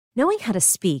Knowing how to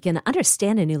speak and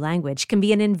understand a new language can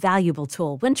be an invaluable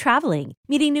tool when traveling,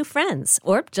 meeting new friends,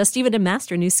 or just even to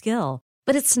master a new skill.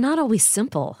 But it's not always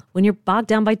simple when you're bogged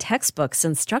down by textbooks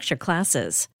and structured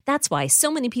classes. That's why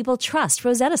so many people trust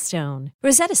Rosetta Stone.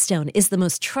 Rosetta Stone is the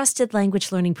most trusted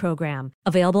language learning program,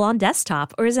 available on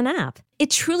desktop or as an app. It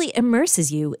truly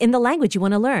immerses you in the language you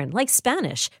want to learn, like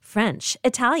Spanish, French,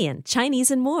 Italian,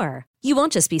 Chinese, and more. You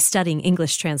won't just be studying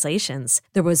English translations.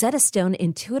 The Rosetta Stone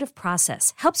intuitive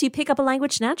process helps you pick up a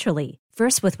language naturally,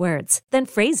 first with words, then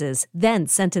phrases, then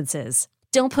sentences.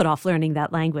 Don't put off learning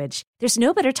that language. There's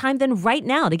no better time than right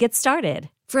now to get started.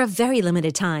 For a very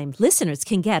limited time, listeners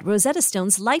can get Rosetta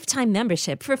Stone's lifetime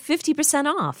membership for 50%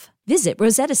 off. Visit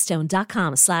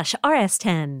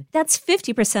rosettastone.com/rs10. That's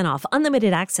 50% off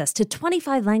unlimited access to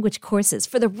 25 language courses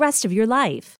for the rest of your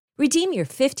life. Redeem your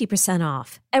 50%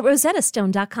 off at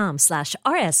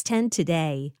rosettastone.com/rs10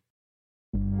 today.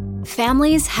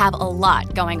 Families have a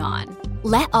lot going on.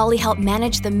 Let Ollie help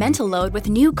manage the mental load with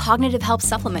new cognitive help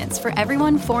supplements for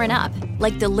everyone 4 and up,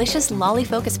 like delicious Lolly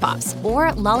Focus Pops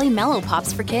or Lolly Mellow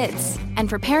Pops for kids. And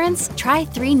for parents, try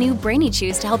 3 new Brainy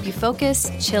Chews to help you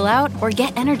focus, chill out, or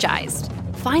get energized.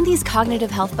 Find these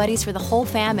cognitive health buddies for the whole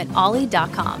fam at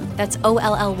ollie.com. That's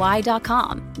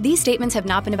OLLY.com. These statements have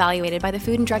not been evaluated by the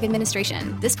Food and Drug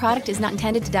Administration. This product is not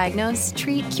intended to diagnose,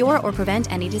 treat, cure, or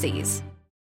prevent any disease.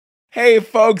 Hey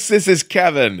folks, this is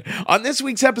Kevin. On this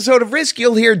week's episode of Risk,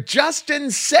 you'll hear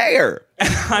Justin Sayre.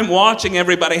 I'm watching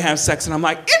everybody have sex and I'm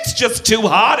like, it's just too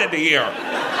hot in here.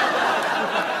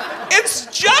 It's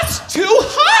just too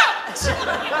hot.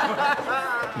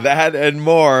 That and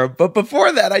more. But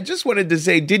before that, I just wanted to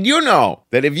say, did you know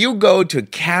that if you go to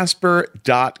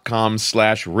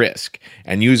Casper.com/risk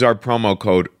and use our promo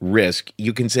code RISK,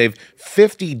 you can save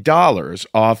 $50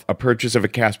 off a purchase of a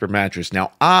Casper mattress?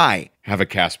 Now, I have a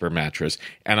Casper mattress,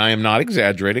 and I am not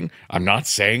exaggerating. I'm not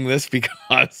saying this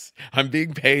because I'm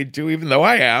being paid to, even though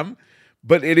I am.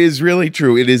 But it is really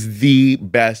true. It is the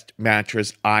best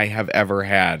mattress I have ever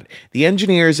had. The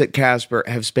engineers at Casper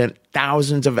have spent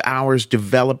thousands of hours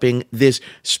developing this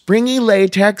springy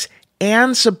latex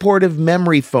and supportive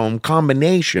memory foam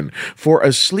combination for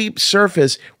a sleep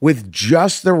surface with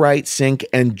just the right sink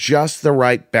and just the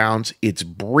right bounce. It's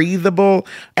breathable,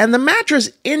 and the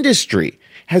mattress industry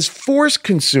has forced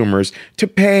consumers to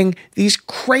paying these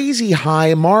crazy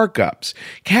high markups.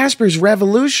 Casper's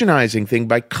revolutionizing things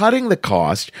by cutting the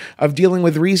cost of dealing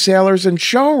with resellers and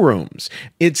showrooms.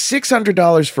 It's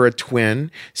 $600 for a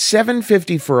twin,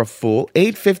 $750 for a full,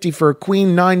 $850 for a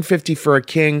queen, $950 for a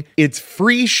king. It's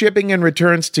free shipping and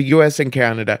returns to US and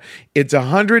Canada. It's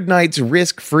 100 nights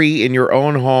risk-free in your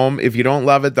own home. If you don't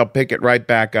love it, they'll pick it right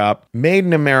back up. Made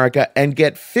in America, and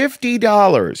get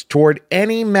 $50 toward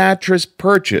any mattress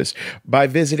purchase by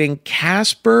visiting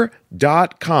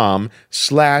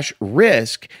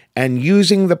Casper.com/risk and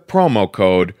using the promo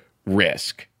code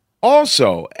RISK.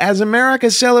 Also, as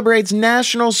America celebrates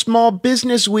National Small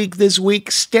Business Week this week,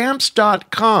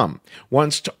 Stamps.com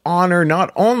wants to honor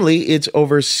not only its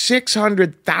over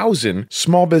 600,000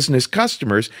 small business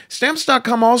customers,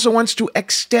 Stamps.com also wants to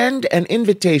extend an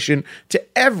invitation to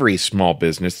every small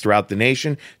business throughout the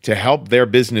nation to help their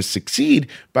business succeed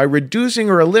by reducing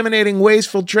or eliminating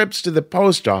wasteful trips to the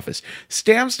post office.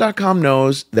 Stamps.com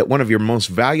knows that one of your most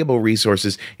valuable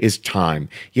resources is time.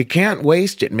 You can't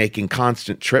waste it making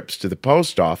constant trips to the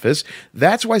post office.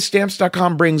 That's why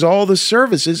Stamps.com brings all the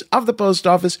services of the post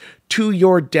office to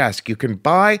your desk. You can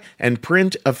buy and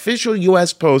print official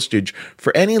U.S. postage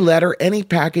for any letter, any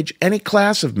package, any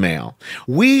class of mail.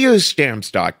 We use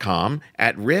Stamps.com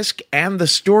at Risk and the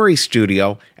Story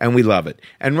Studio, and we love it.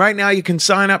 And right now you can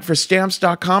sign up for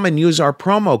Stamps.com and use our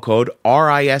promo code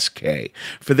RISK.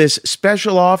 For this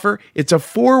special offer, it's a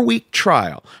 4-week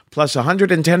trial plus a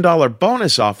 $110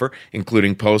 bonus offer,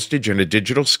 including postage and a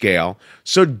digital scale.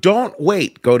 So don't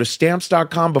wait. Go to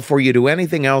Stamps.com before you do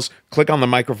anything else. Click on the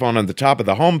microphone on the top of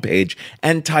the homepage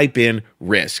and type in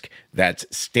RISK. That's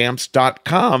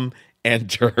Stamps.com.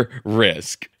 Enter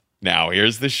RISK. Now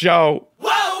here's the show. Whoa,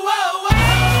 whoa, whoa!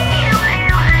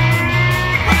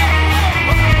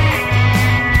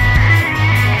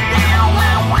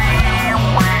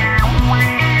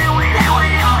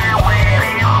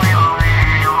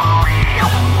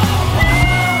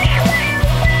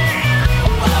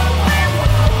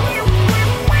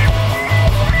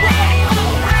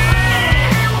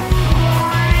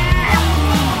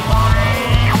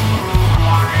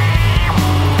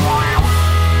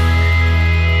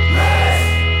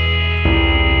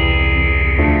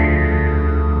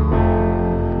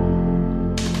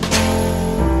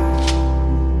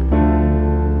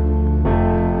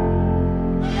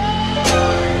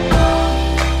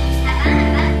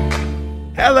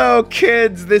 Hello,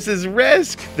 kids. This is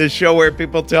Risk, the show where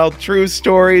people tell true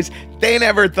stories they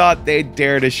never thought they'd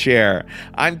dare to share.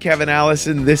 I'm Kevin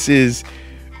Allison. This is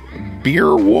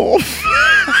Beer Wolf.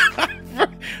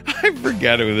 I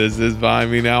forget who this is behind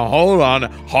me now.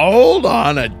 Hold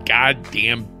on a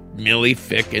goddamn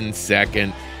millisecond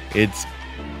second. It's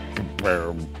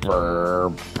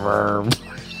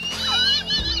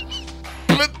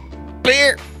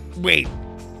beer. Wait.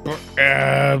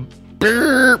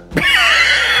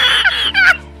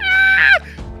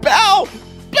 Bell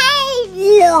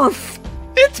Wharf.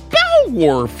 It's Bell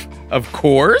Wharf, of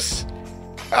course.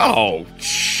 Oh,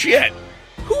 shit.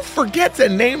 Who forgets a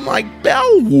name like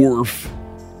Bell Wharf?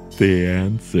 The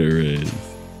answer is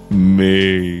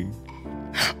me.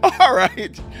 All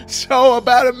right, so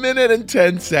about 1 minute and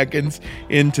 10 seconds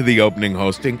into the opening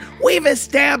hosting, we've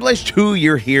established who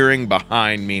you're hearing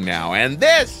behind me now, and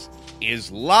this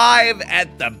is Live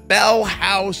at the Bell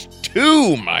House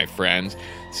 2, my friends.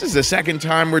 This is the second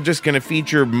time we're just going to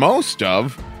feature most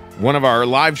of one of our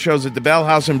live shows at the Bell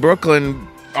House in Brooklyn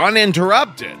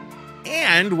uninterrupted.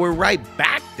 And we're right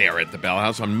back there at the Bell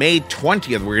House on May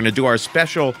 20th. We're going to do our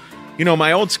special,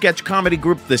 my old sketch comedy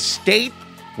group, The State.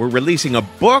 We're releasing a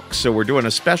book, so we're doing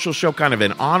a special show kind of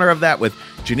in honor of that with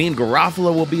Janine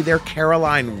Garofalo will be there,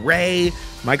 Caroline Ray,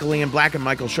 Michael Ian Black and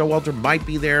Michael Showalter might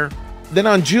be there. Then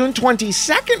on June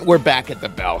 22nd, we're back at the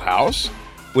Bell House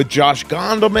with Josh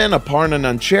Gondelman, Aparna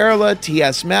Nancherla,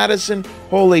 T.S. Madison.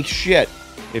 Holy shit.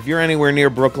 If you're anywhere near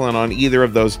Brooklyn on either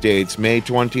of those dates, May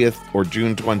 20th or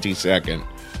June 22nd,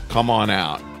 come on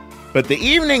out. But the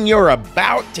evening you're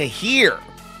about to hear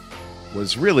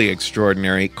was really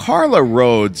extraordinary. Carla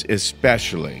Rhodes,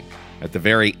 especially, at the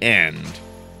very end,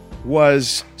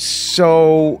 was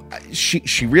so...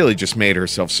 She really just made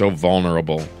herself so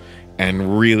vulnerable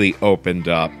and really opened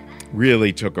up,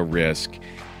 really took a risk,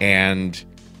 and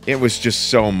it was just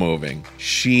so moving.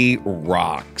 She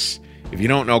rocks. If you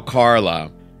don't know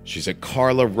Carla, she's at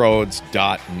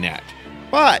carlarhodes.net.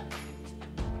 But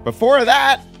before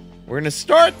that, we're going to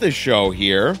start the show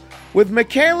here with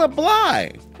Michaela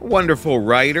Bly, a wonderful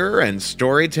writer and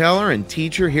storyteller and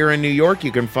teacher here in New York.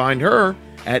 You can find her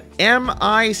at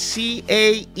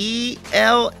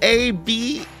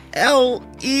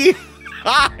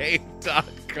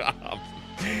micaelablei.com.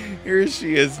 Here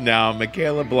she is now,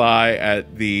 Michaela Bly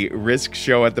at the Risk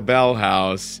show at the Bell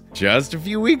House just a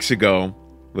few weeks ago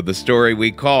with a story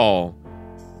we call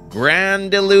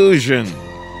Grand Illusion.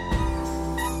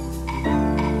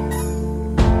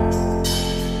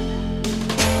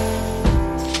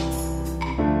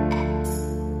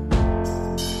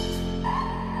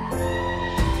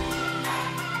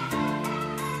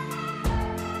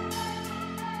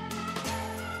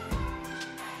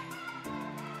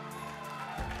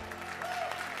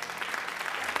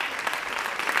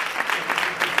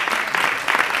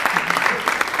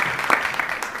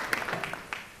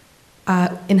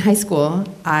 In high school,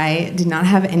 I did not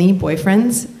have any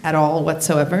boyfriends at all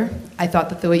whatsoever. I thought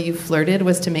that the way you flirted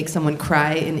was to make someone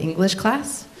cry in English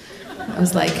class. That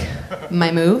was like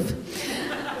my move.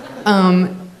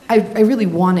 I really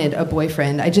wanted a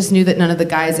boyfriend. I just knew that none of the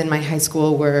guys in my high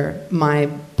school were my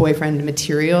boyfriend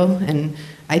material, and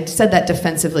I said that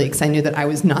defensively because I knew that I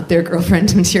was not their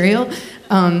girlfriend material.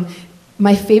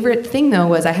 My favorite thing, though,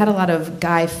 was I had a lot of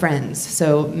guy friends,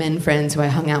 so men friends who I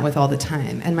hung out with all the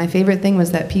time. And my favorite thing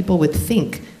was that people would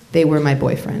think they were my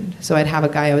boyfriend. So I'd have a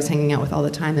guy I was hanging out with all the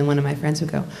time, and one of my friends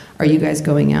would go, "Are you guys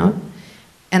going out?"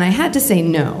 And I had to say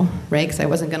no, right, because I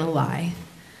wasn't going to lie.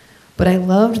 But I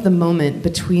loved the moment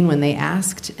between when they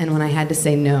asked and when I had to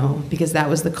say no, because that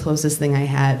was the closest thing I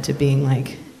had to being,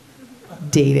 like,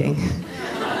 dating.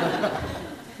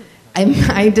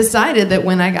 I decided that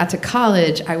when I got to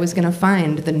college, I was going to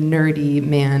find the nerdy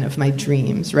man of my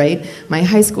dreams, right? My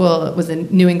high school was a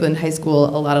New England high school,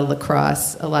 a lot of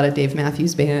lacrosse, a lot of Dave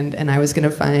Matthews Band, and I was going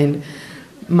to find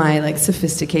my, like,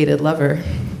 sophisticated lover.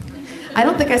 I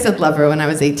don't think I said lover when I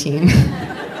was 18.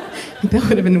 That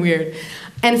would have been weird.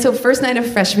 And so first night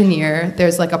of freshman year,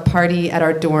 there's like a party at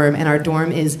our dorm, and our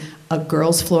dorm is a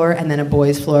girls' floor, and then a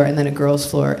boys' floor, and then a girls'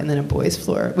 floor, and then a boys'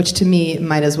 floor, which to me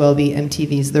might as well be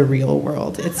MTV's The Real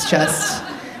World. It's just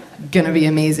gonna be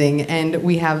amazing. And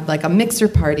we have like a mixer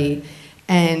party,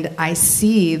 and I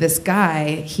see this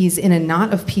guy, he's in a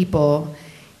knot of people,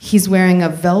 he's wearing a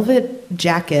velvet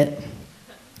jacket,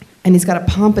 and he's got a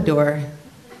pompadour, he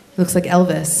looks like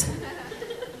Elvis.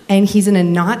 And he's in a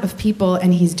knot of people,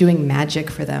 and he's doing magic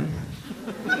for them.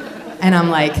 And I'm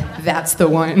like, that's the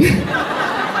one.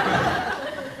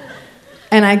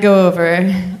 And I go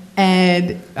over,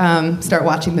 and start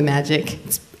watching the magic.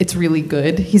 It's really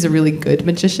good. He's a really good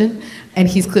magician. And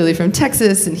he's clearly from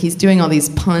Texas, and he's doing all these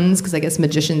puns, because I guess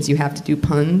magicians, you have to do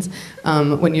puns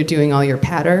when you're doing all your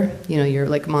patter, your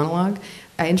like monologue.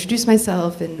 I introduced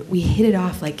myself, and we hit it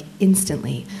off like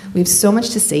instantly. We have so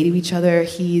much to say to each other.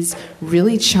 He's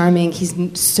really charming.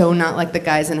 He's so not like the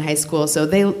guys in high school. So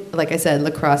they, like I said,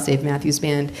 lacrosse, Dave Matthews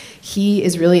Band. He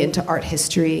is really into art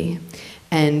history,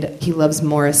 and he loves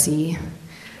Morrissey.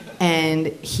 And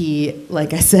he,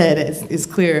 like I said, is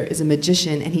clear, is a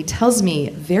magician. And he tells me,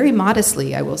 very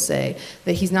modestly, I will say,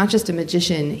 that he's not just a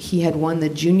magician. He had won the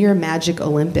Junior Magic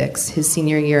Olympics his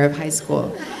senior year of high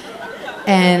school.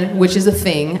 And which is a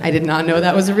thing. I did not know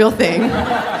that was a real thing.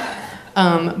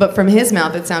 But from his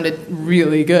mouth, it sounded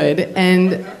really good.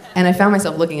 And I found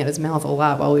myself looking at his mouth a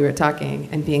lot while we were talking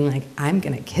and being like, I'm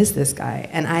going to kiss this guy.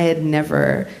 And I had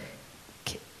never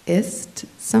kissed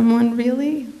someone,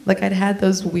 really. Like, I'd had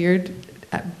those weird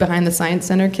behind the Science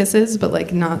Center kisses, but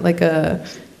like not like a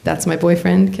that's my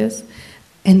boyfriend kiss.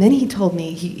 And then he told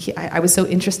me, I was so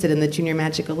interested in the Junior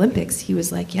Magic Olympics. He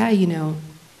was like, yeah,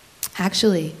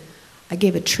 actually, I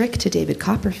gave a trick to David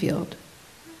Copperfield.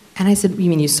 And I said, you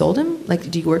mean you sold him? Like,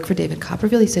 do you work for David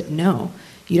Copperfield? He said, no.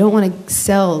 You don't want to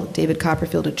sell David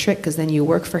Copperfield a trick, because then you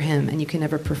work for him and you can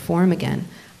never perform again.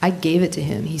 I gave it to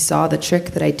him. He saw the trick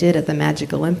that I did at the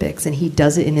Magic Olympics, and he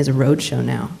does it in his roadshow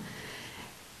now.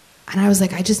 And I was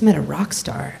like, I just met a rock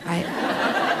star.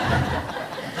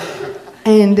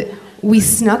 And we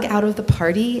snuck out of the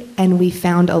party, and we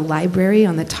found a library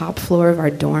on the top floor of our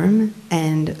dorm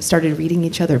and started reading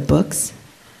each other books.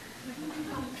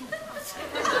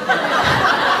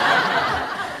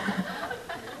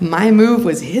 My move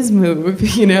was his move,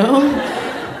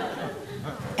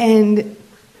 And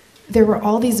there were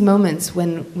all these moments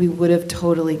when we would have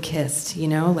totally kissed,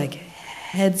 like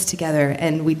heads together,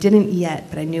 and we didn't yet,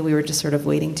 but I knew we were just sort of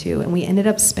waiting to. And we ended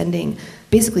up spending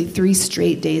basically 3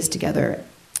 straight days together.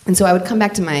 And so I would come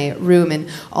back to my room, and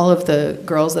all of the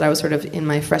girls that I was sort of in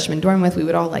my freshman dorm with, we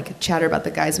would all like chatter about the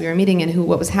guys we were meeting and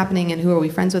what was happening and who are we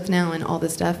friends with now and all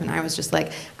this stuff. And I was just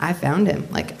like, I found him.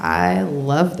 Like, I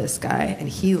love this guy, and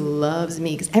he loves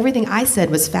me, because everything I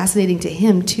said was fascinating to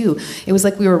him too. It was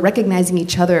like we were recognizing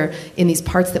each other in these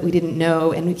parts that we didn't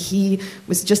know, and he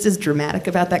was just as dramatic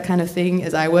about that kind of thing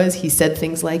as I was. He said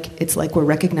things like, it's like we're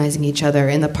recognizing each other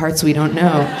in the parts we don't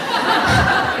know.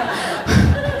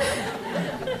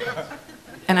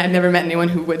 And I've never met anyone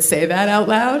who would say that out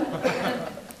loud.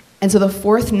 And so the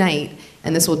 4th night,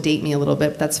 and this will date me a little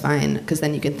bit, but that's fine, because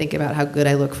then you can think about how good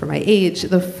I look for my age.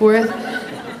 The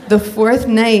fourth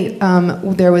night,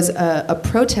 there was a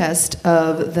protest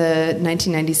of the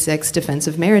 1996 Defense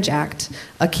of Marriage Act,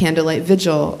 a candlelight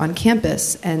vigil on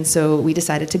campus. And so we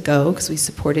decided to go because we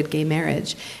supported gay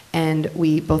marriage. And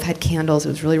we both had candles. It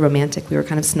was really romantic. We were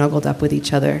kind of snuggled up with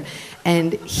each other.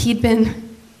 And he'd been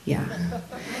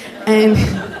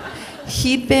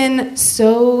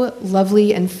so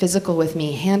lovely and physical with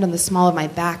me, hand on the small of my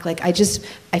back. Like, I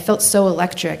felt so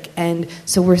electric. And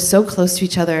so we're so close to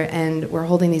each other, and we're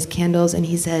holding these candles, and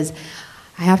he says,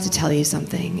 I have to tell you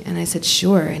something. And I said,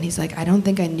 sure. And he's like, I don't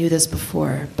think I knew this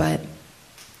before, but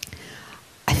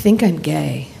I think I'm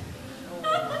gay.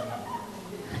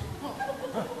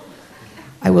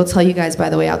 I will tell you guys, by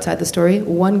the way, outside the story,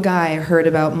 one guy heard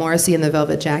about Morrissey and the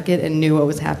Velvet Jacket and knew what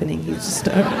was happening. He just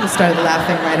started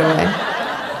laughing right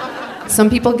away. Some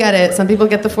people get it. Some people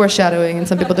get the foreshadowing, and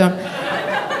some people don't.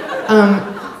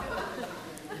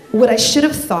 What I should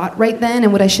have thought right then,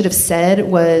 and what I should have said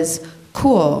was,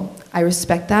 cool, I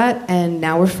respect that, and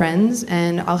now we're friends,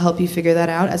 and I'll help you figure that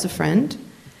out as a friend.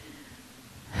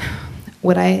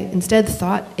 What I instead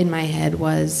thought in my head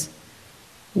was,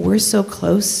 we're so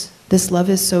close. This love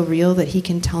is so real that he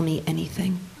can tell me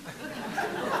anything.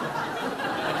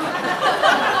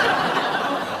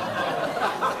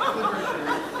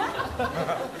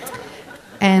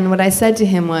 And what I said to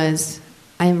him was,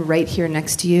 I'm right here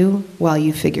next to you while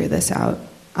you figure this out.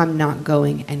 I'm not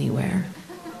going anywhere.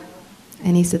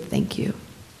 And he said, thank you.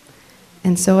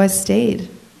 And so I stayed.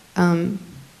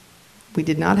 We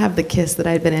did not have the kiss that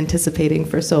I had been anticipating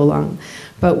for so long,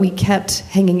 but we kept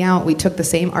hanging out. We took the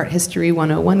same Art History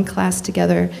 101 class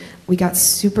together. We got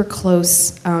super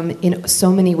close in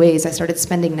so many ways. I started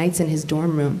spending nights in his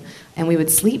dorm room, and we would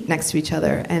sleep next to each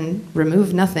other and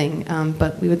remove nothing,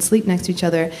 but we would sleep next to each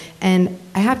other. And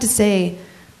I have to say,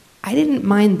 I didn't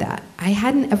mind that. I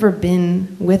hadn't ever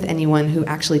been with anyone who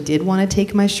actually did want to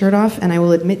take my shirt off, and I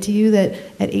will admit to you that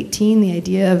at 18, the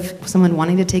idea of someone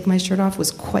wanting to take my shirt off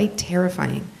was quite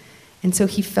terrifying. And so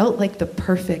he felt like the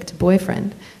perfect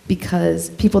boyfriend, because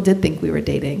people did think we were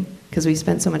dating, because we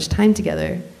spent so much time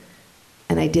together.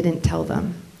 And I didn't tell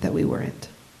them that we weren't.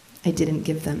 I didn't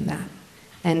give them that.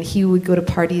 And he would go to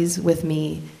parties with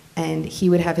me, and he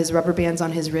would have his rubber bands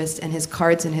on his wrist and his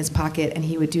cards in his pocket, and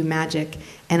he would do magic.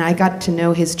 And I got to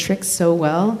know his tricks so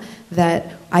well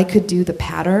that I could do the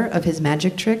patter of his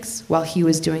magic tricks while he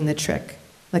was doing the trick.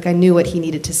 Like, I knew what he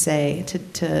needed to say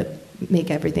to make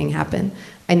everything happen.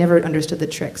 I never understood the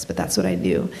tricks, but that's what I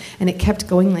knew. And it kept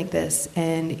going like this.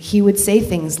 And he would say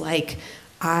things like,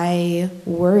 I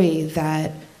worry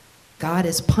that God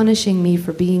is punishing me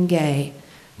for being gay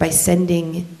by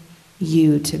sending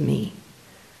you to me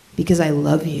because I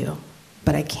love you,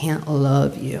 but I can't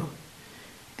love you.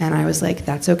 And I was like,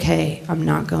 that's okay. I'm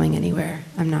not going anywhere.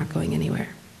 I'm not going anywhere.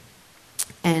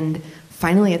 And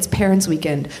finally, it's Parents'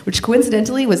 Weekend, which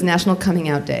coincidentally was National Coming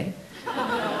Out Day.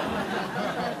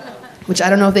 Which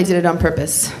I don't know if they did it on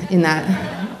purpose in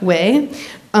that way.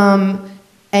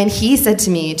 And he said to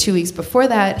me 2 weeks before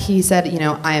that, he said,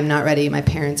 I am not ready. My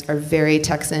parents are very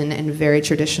Texan and very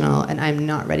traditional, and I'm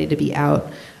not ready to be out.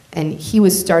 And he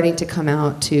was starting to come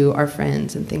out to our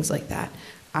friends and things like that.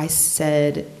 I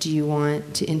said, do you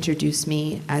want to introduce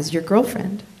me as your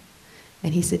girlfriend?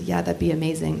 And he said, yeah, that'd be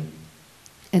amazing.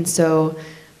 And so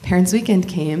Parents' Weekend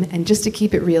came, and just to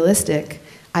keep it realistic,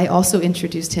 I also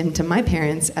introduced him to my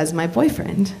parents as my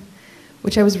boyfriend,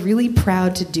 which I was really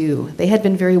proud to do. They had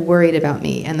been very worried about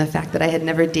me and the fact that I had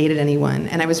never dated anyone,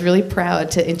 and I was really proud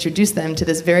to introduce them to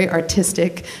this very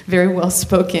artistic, very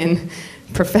well-spoken,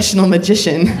 professional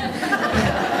magician.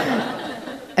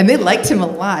 And they liked him a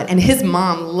lot, and his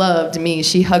mom loved me.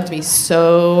 She hugged me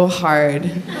so hard,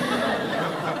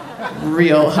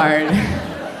 real hard.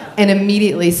 And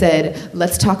immediately said,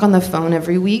 let's talk on the phone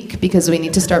every week because we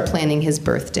need to start planning his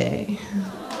birthday.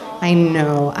 I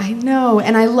know.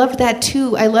 And I loved that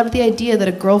too. I loved the idea that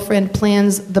a girlfriend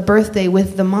plans the birthday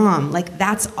with the mom. Like,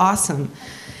 that's awesome.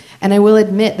 And I will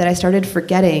admit that I started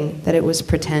forgetting that it was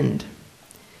pretend.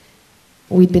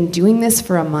 We'd been doing this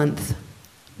for a month.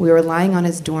 We were lying on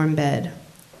his dorm bed,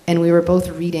 and we were both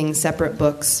reading separate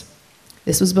books.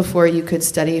 This was before you could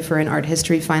study for an art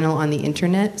history final on the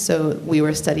internet, so we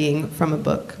were studying from a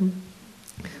book,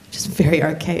 which is very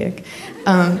archaic.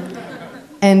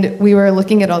 And we were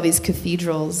looking at all these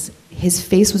cathedrals. His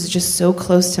face was just so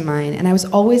close to mine, and I was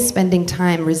always spending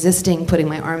time resisting putting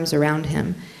my arms around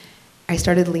him. I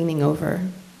started leaning over.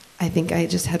 I think I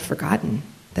just had forgotten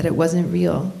that it wasn't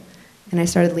real, and I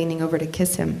started leaning over to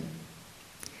kiss him.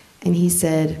 And he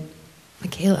said,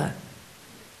 Michaela,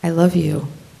 I love you.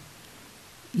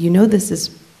 You know this is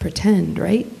pretend,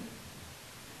 right?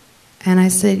 And I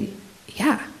said,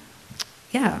 yeah,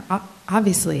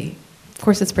 obviously. Of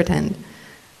course it's pretend.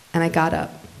 And I got up.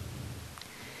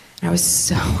 And I was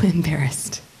so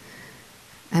embarrassed.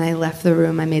 And I left the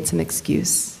room. I made some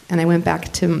excuse. And I went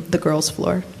back to the girls'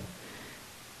 floor.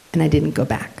 And I didn't go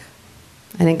back.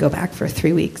 I didn't go back for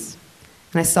 3 weeks.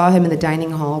 And I saw him in the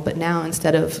dining hall, but now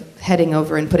instead of heading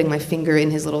over and putting my finger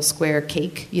in his little square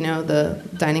cake, the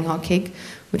dining hall cake,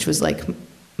 which was like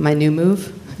my new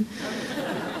move,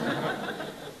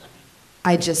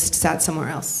 I just sat somewhere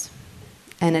else.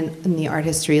 And in the art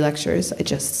history lectures, I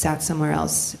just sat somewhere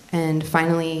else. And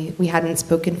finally, we hadn't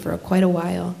spoken for quite a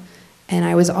while. And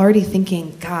I was already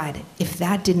thinking, God, if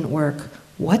that didn't work,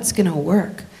 what's gonna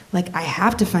work? Like, I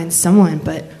have to find someone,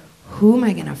 but who am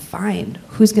I gonna find?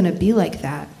 Who's gonna be like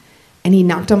that? And he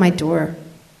knocked on my door,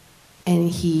 and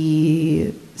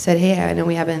he said, hey, I know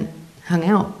we haven't hung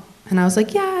out. And I was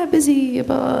like, yeah, busy,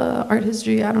 art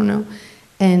history, I don't know.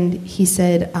 And he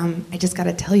said, I just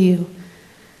gotta tell you,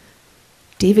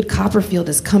 David Copperfield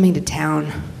is coming to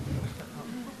town.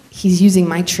 He's using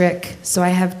my trick, so I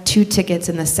have 2 tickets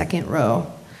in the second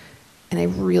row, and I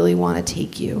really wanna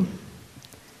take you.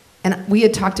 And we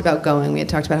had talked about going. We had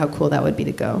talked about how cool that would be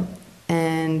to go.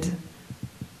 And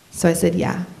so I said,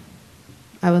 yeah,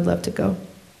 I would love to go.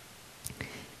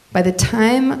 By the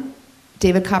time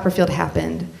David Copperfield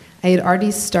happened, I had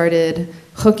already started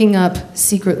hooking up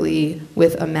secretly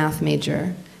with a math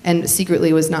major. And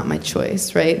secretly was not my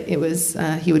choice, right? It was,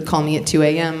 he would call me at 2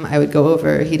 a.m., I would go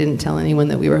over, he didn't tell anyone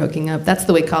that we were hooking up. That's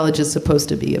the way college is supposed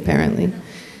to be, apparently.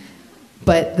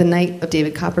 But the night of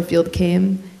David Copperfield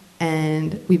came,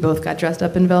 and we both got dressed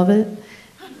up in velvet.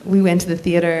 We went to the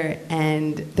theater,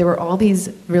 and there were all these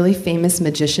really famous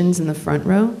magicians in the front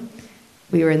row.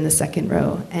 We were in the second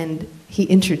row, and he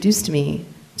introduced me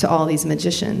to all these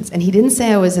magicians. And he didn't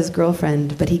say I was his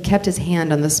girlfriend, but he kept his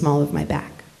hand on the small of my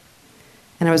back.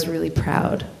 And I was really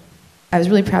proud. I was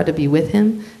really proud to be with him,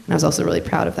 and I was also really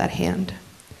proud of that hand.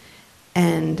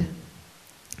 And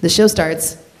the show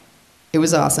starts. It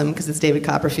was awesome, because it's David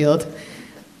Copperfield.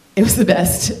 It was the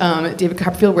best. David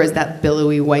Copperfield wears that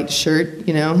billowy white shirt,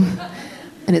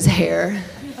 and his hair.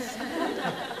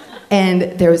 And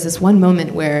there was this one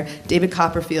moment where David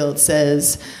Copperfield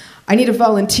says, I need a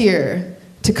volunteer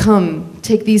to come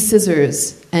take these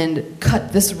scissors and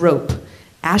cut this rope.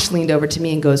 Ash leaned over to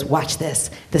me and goes, watch this.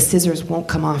 The scissors won't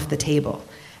come off the table.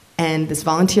 And this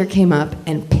volunteer came up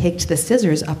and picked the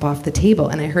scissors up off the table.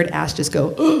 And I heard Ash just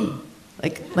go, oh,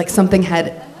 like something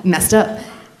had messed up.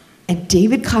 And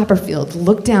David Copperfield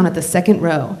looked down at the second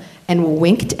row and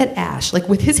winked at Ash, like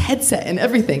with his headset and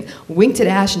everything, winked at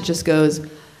Ash and just goes,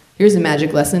 here's a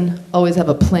magic lesson, always have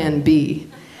a plan B.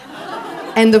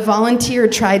 And the volunteer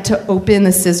tried to open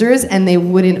the scissors and they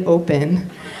wouldn't open.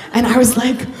 And I was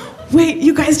like, wait,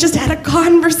 you guys just had a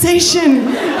conversation.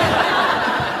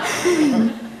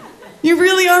 You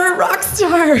really are a rock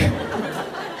star.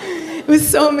 It was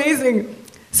so amazing.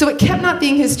 So it kept not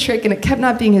being his trick, and it kept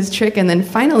not being his trick, and then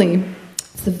finally,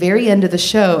 it's the very end of the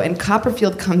show, and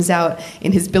Copperfield comes out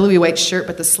in his billowy white shirt,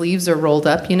 but the sleeves are rolled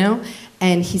up, you know?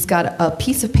 And he's got a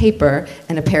piece of paper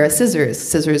and a pair of scissors.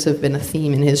 Scissors have been a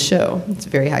theme in his show. It's a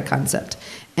very high concept.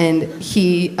 And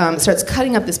he starts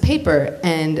cutting up this paper,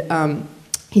 and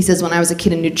he says, when I was a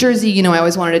kid in New Jersey, you know, I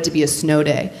always wanted it to be a snow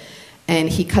day. And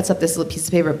he cuts up this little piece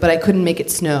of paper, but I couldn't make it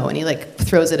snow. And he like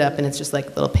throws it up, and it's just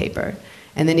like little paper.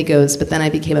 And then he goes, but then I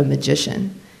became a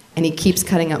magician. And he keeps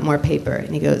cutting up more paper.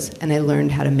 And he goes, and I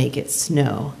learned how to make it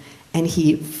snow. And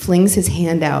he flings his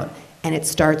hand out, and it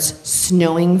starts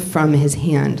snowing from his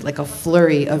hand, like a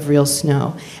flurry of real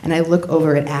snow. And I look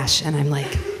over at Ash, and I'm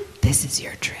like, this is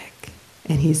your trick.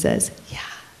 And he says, yeah.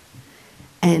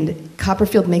 And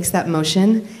Copperfield makes that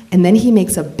motion, and then he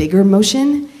makes a bigger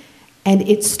motion, and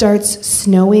it starts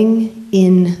snowing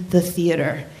in the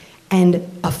theater. And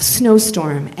a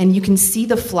snowstorm, and you can see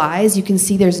the flies, you can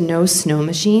see there's no snow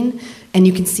machine, and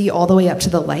you can see all the way up to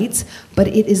the lights, but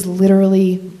it is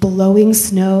literally blowing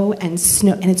snow, and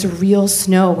it's real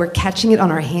snow. We're catching it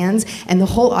on our hands, and the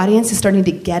whole audience is starting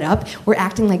to get up. We're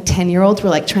acting like 10-year-olds. We're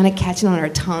like trying to catch it on our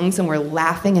tongues, and we're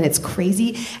laughing, and it's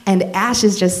crazy. And Ash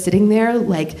is just sitting there,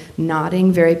 like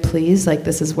nodding, very pleased, like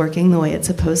this is working the way it's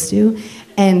supposed to.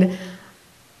 And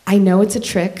I know it's a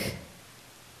trick.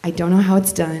 I don't know how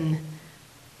it's done,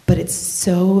 but it's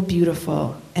so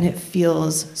beautiful and it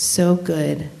feels so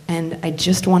good, and I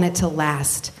just want it to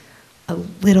last a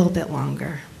little bit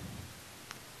longer.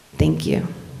 Thank you.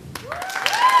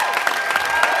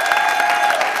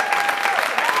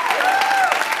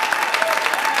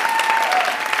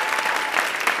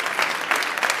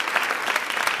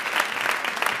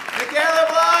 Michaela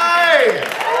Bly!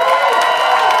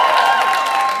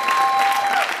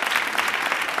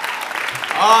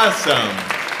 Awesome.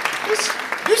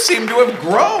 You seem to have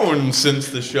grown since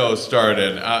the show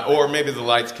started, or maybe the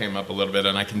lights came up a little bit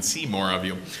and I can see more of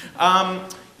you.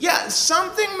 Yeah,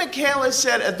 something Michaela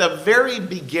said at the very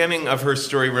beginning of her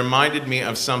story reminded me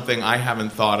of something I haven't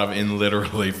thought of in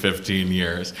literally 15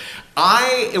 years.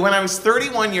 When I was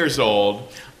 31 years old,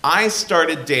 I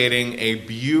started dating a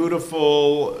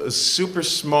beautiful, super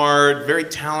smart, very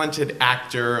talented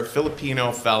actor, a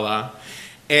Filipino fella.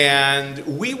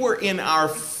 And we were in our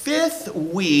 5th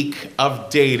week of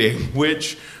dating,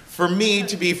 which for me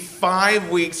to be 5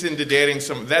 weeks into dating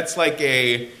someone, that's like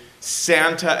a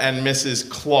Santa and Mrs.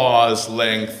 Claus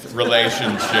length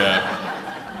relationship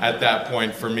at that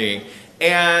point for me.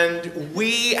 And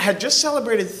we had just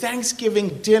celebrated Thanksgiving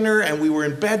dinner, and we were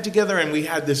in bed together, and we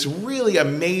had this really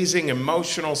amazing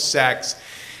emotional sex.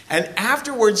 And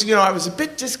afterwards, you know, I was a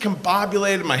bit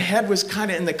discombobulated. My head was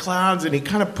kind of in the clouds, and he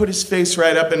kind of put his face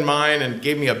right up in mine and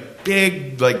gave me a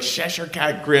big, like, Cheshire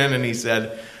Cat grin, and he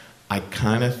said, I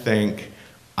kind of think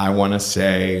I want to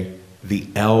say the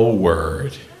L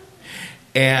word.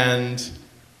 And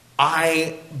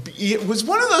it was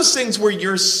one of those things where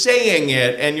you're saying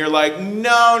it, and you're like,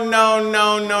 no.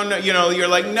 You know, you're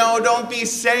like, no, don't be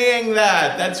saying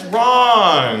that. That's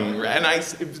wrong.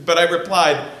 But I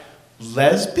replied,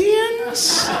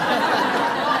 lesbians?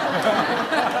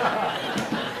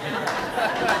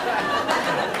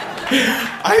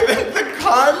 I think the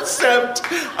concept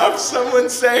of someone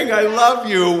saying I love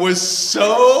you was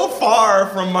so far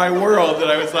from my world that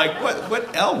I was like,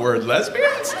 what L word,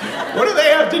 lesbians? What do they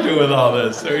have to do with all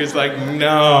this? So he's like,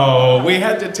 no. We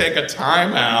had to take a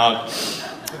time out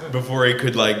before he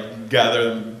could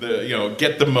gather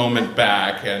get the moment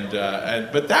back,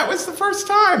 but that was the first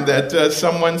time that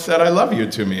someone said I love you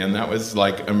to me, and that was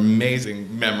like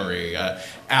amazing memory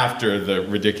after the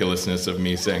ridiculousness of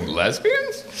me saying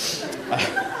lesbians.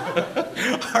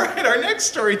 All right, our next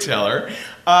storyteller,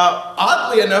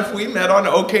 oddly enough, we met on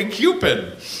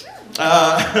OkCupid.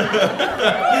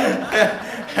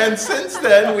 And since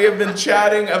then, we have been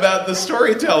chatting about the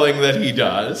storytelling that he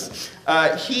does.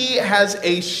 He has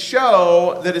a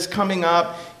show that is coming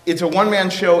up. It's a one-man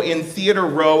show in Theater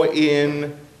Row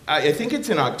in, I think it's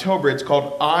in October. It's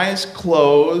called Eyes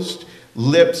Closed,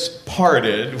 Lips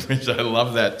Parted, which I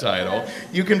love that title.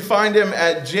 You can find him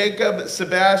at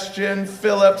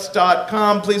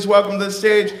JacobSebastianPhillips.com. Please welcome to the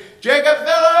stage, Jacob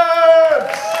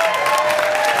Phillips!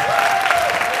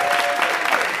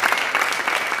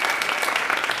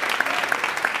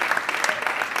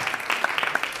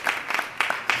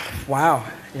 Wow,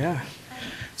 yeah.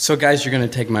 So guys, you're gonna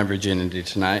take my virginity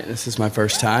tonight. This is my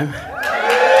first time.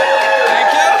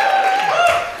 Thank you.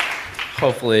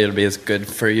 Hopefully it'll be as good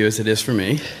for you as it is for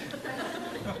me.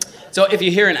 So if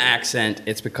you hear an accent,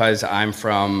 it's because I'm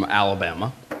from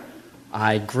Alabama.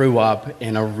 I grew up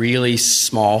in a really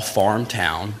small farm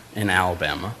town in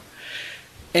Alabama.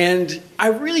 And I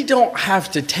really don't have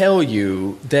to tell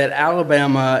you that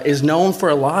Alabama is known for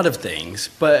a lot of things,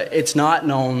 but it's not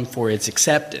known for its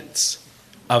acceptance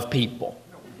of people.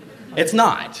 It's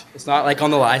not. It's not like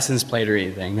on the license plate or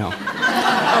anything, no.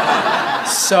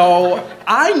 So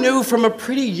I knew from a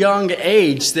pretty young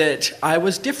age that I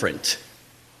was different.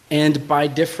 And by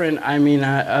different, I mean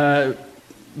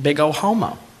big ol'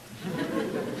 homo.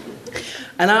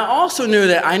 And I also knew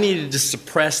that I needed to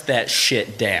suppress that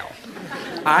shit down.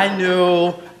 I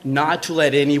knew not to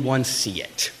let anyone see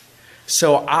it.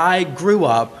 So I grew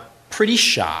up pretty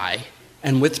shy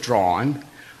and withdrawn.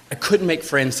 I couldn't make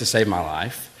friends to save my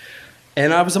life.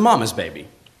 And I was a mama's baby.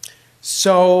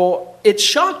 So it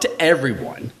shocked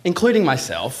everyone, including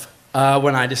myself,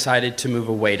 when I decided to move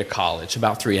away to college,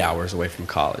 about 3 hours away from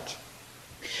college.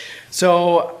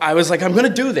 So I was like, I'm gonna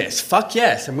do this. Fuck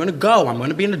yes, I'm gonna go. I'm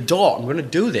gonna be an adult. I'm gonna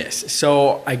do this.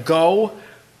 So I go,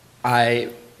 I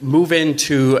move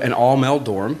into an all-male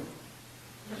dorm.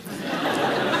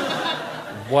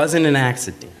 Wasn't an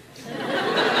accident.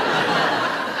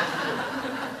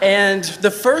 And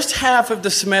the first half of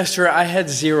the semester, I had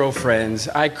 0 friends.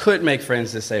 I couldn't make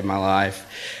friends to save my life.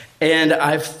 And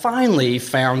I finally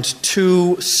found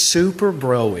 2 super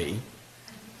bro-y,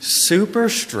 super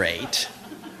straight,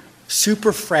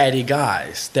 super fratty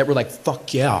guys that were like,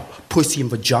 fuck yeah, pussy and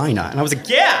vagina. And I was like,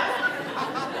 yeah!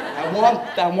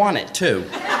 I want it too.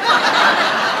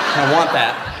 I want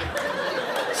that.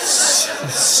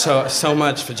 So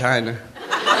much vagina.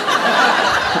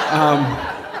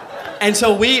 And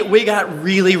so we got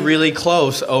really, really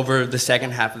close over the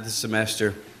second half of the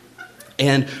semester.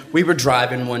 And we were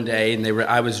driving one day, and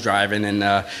I was driving, and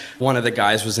one of the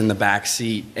guys was in the back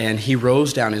seat, and he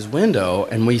rolls down his window,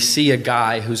 and we see a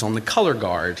guy who's on the color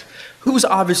guard, who's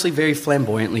obviously very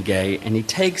flamboyantly gay, and he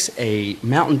takes a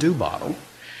Mountain Dew bottle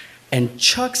and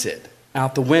chucks it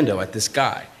out the window at this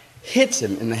guy, hits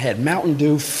him in the head. Mountain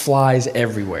Dew flies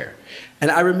everywhere.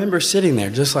 And I remember sitting there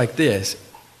just like this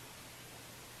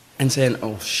and saying,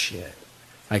 oh shit,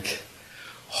 like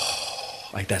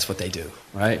that's what they do,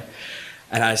 right?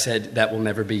 And I said, that will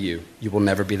never be you. You will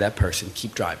never be that person.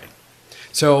 Keep driving.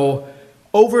 So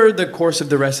over the course of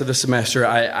the rest of the semester,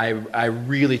 I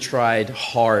really tried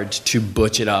hard to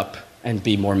butch it up and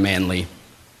be more manly.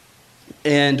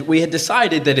 And we had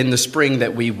decided that in the spring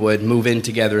that we would move in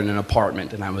together in an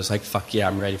apartment. And I was like, fuck yeah,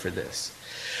 I'm ready for this.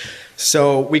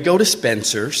 So we go to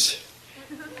Spencer's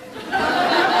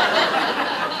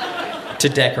to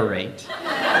decorate.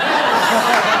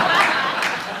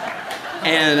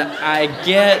 And I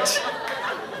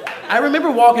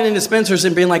remember walking into Spencer's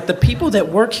and being like, the people that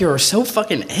work here are so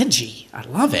fucking edgy. I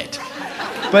love it.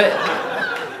 But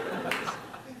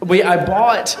I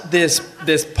bought this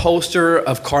poster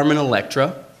of Carmen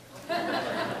Electra,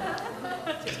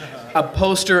 a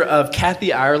poster of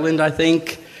Kathy Ireland, I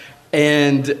think,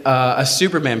 and a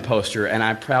Superman poster, and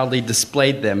I proudly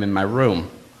displayed them in my room.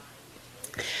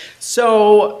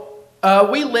 So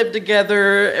we lived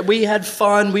together, we had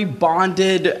fun, we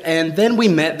bonded, and then we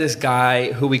met this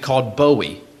guy who we called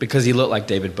Bowie, because he looked like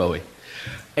David Bowie.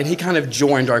 And he kind of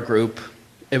joined our group.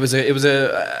 It was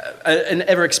an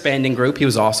ever-expanding group. He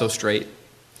was also straight.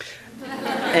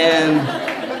 And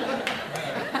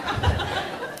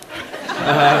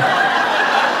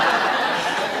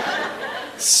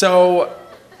so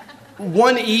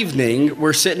one evening,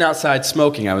 we're sitting outside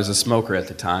smoking. I was a smoker at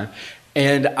the time.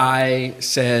 And I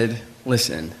said,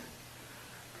 listen,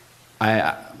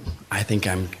 I think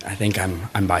I'm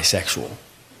bisexual.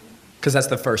 Because that's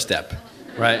the first step,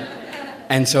 right?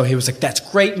 And so he was like, that's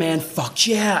great, man, fuck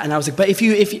yeah. And I was like, but if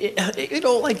you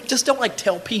like, just don't like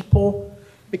tell people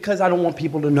because I don't want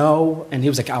people to know. And he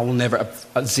was like, I will never,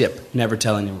 never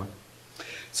tell anyone.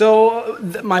 So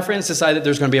my friends decided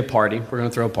there's gonna be a party. We're gonna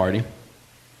throw a party.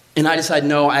 And I decide,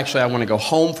 no, actually, I want to go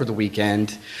home for the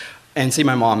weekend and see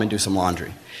my mom and do some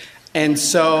laundry. And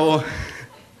so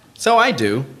I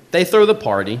do. They throw the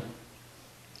party.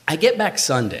 I get back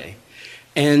Sunday,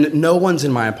 and no one's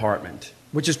in my apartment,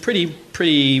 which is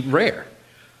pretty rare.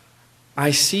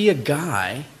 I see a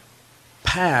guy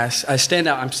pass. I'm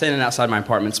standing outside my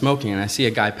apartment smoking, and I see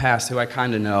a guy pass who I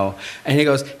kind of know, and he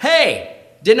goes, "Hey,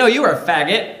 didn't know you were a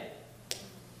faggot."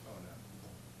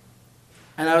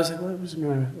 And I was like, what was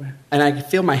my... And I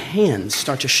feel my hands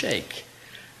start to shake.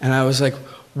 And I was like,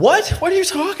 what? What are you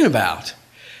talking about?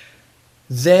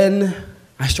 Then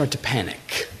I start to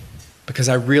panic because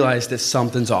I realized that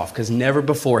something's off, because never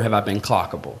before have I been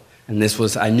clockable. And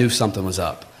I knew something was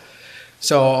up.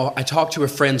 So I talked to a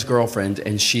friend's girlfriend,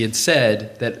 and she had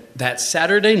said that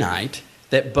Saturday night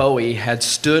that Bowie had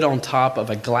stood on top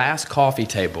of a glass coffee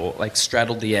table, like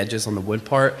straddled the edges on the wood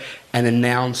part, and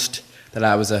announced that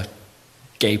I was a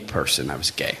gay person. I was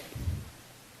gay.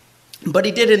 But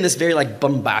he did it in this very like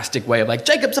bombastic way of like,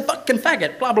 Jacob's a fucking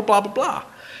faggot, blah, blah, blah, blah, blah.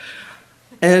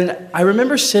 And I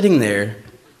remember sitting there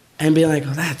and being like,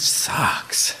 oh, that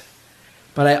sucks.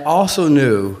 But I also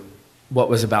knew what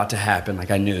was about to happen.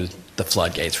 Like I knew the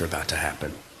floodgates were about to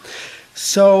happen.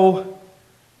 So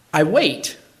I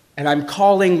wait, and I'm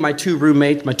calling my two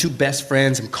roommates, my two best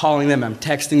friends. I'm calling them, I'm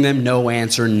texting them, no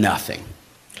answer, nothing.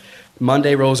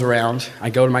 Monday rolls around, I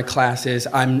go to my classes,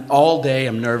 I'm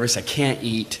nervous, I can't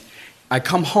eat. I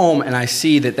come home and I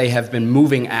see that they have been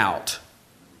moving out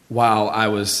while I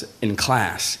was in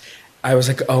class. I was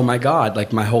like, oh my God,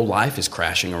 like my whole life is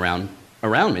crashing around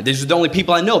me. These are the only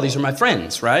people I know, these are my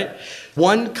friends, right?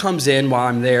 One comes in while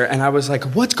I'm there, and I was like,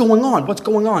 what's going on? What's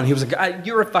going on? He was like,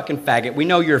 you're a fucking faggot. We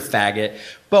know you're a faggot.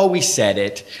 Bowie said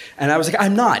it. And I was like,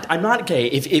 I'm not gay.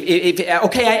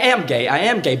 Okay, I am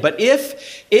gay. But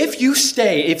if you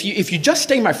just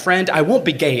stay my friend, I won't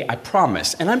be gay, I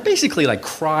promise. And I'm basically like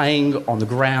crying on the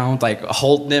ground, like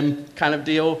holding him kind of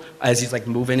deal, as he's like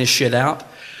moving his shit out.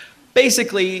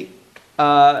 Basically,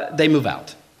 they move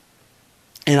out.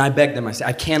 And I begged them, I said,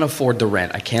 I can't afford the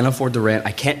rent. I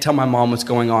can't tell my mom what's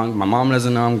going on. My mom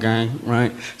doesn't know I'm gay,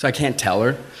 right? So I can't tell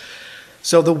her.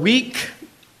 So the week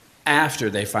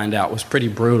after they find out was pretty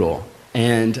brutal.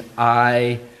 And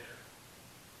I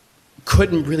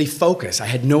couldn't really focus. I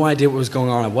had no idea what was going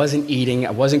on. I wasn't eating.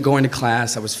 I wasn't going to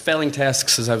class. I was failing tests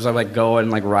because I was like going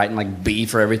and like writing like B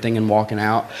for everything and walking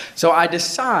out. So I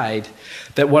decide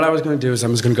that what I was going to do is I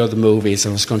was going to go to the movies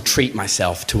and I was going to treat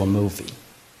myself to a movie.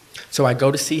 So I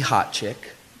go to see Hot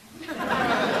Chick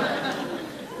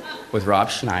with Rob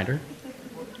Schneider.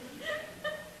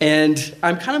 And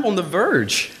I'm kind of on the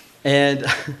verge. And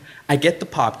I get the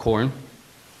popcorn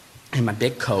and my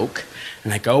big Coke,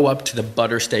 and I go up to the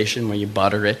butter station where you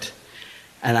butter it,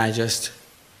 and I just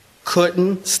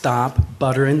couldn't stop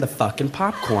buttering the fucking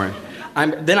popcorn.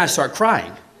 Then I start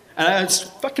crying. And I was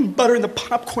fucking buttering the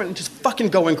popcorn and just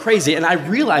fucking going crazy. And I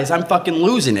realize I'm fucking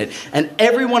losing it. And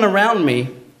everyone around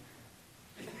me...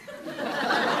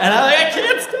 And I'm like, I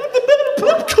can't stop the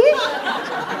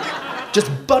popcorn. Just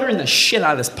buttering the shit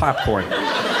out of this popcorn.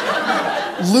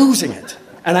 Losing it.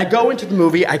 And I go into the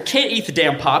movie, I can't eat the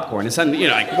damn popcorn. It's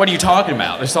like, what are you talking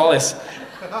about? There's all this.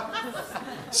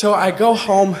 So I go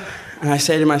home and I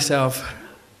say to myself,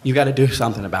 you got to do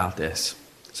something about this.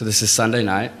 So this is Sunday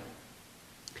night.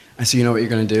 I said, you know what you're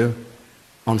going to do?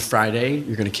 On Friday,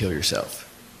 you're going to kill yourself.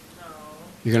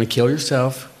 You're going to kill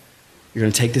yourself. You're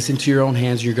going to take this into your own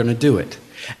hands. You're going to do it.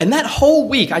 And that whole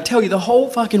week, I tell you, the whole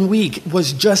fucking week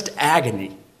was just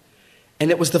agony. And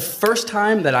it was the first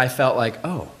time that I felt like,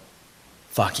 oh,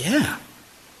 fuck yeah,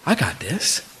 I got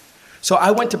this. So I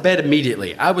went to bed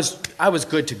immediately. I was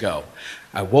good to go.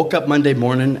 I woke up Monday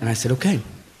morning and I said, okay,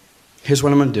 here's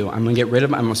what I'm going to do. I'm going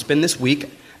to spend this week,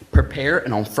 prepare,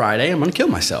 and on Friday, I'm going to kill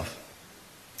myself.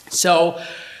 So...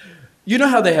 you know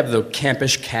how they have the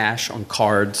Campish cash on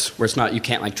cards where it's not, you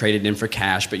can't like trade it in for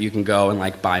cash, but you can go and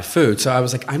like buy food. So I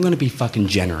was like, I'm going to be fucking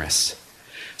generous.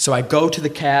 So I go to the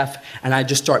caf and I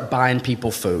just start buying people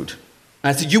food. And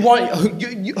I said, who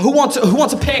wants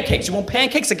a pancakes? You want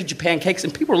pancakes? I get you pancakes.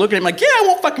 And people are looking at me like, yeah, I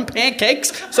want fucking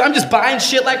pancakes. So I'm just buying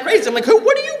shit like crazy. I'm like,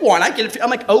 what do you want?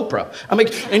 I'm like Oprah. I'm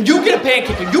like, and you get a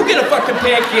pancake and you get a fucking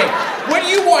pancake. What do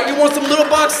you want? You want some little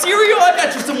box cereal? I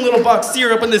got you some little box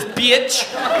cereal up in this bitch.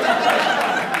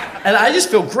 And I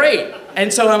just feel great.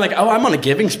 And so I'm like, oh, I'm on a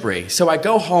giving spree. So I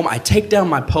go home, I take down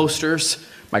my posters,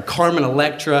 my Carmen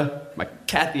Electra, my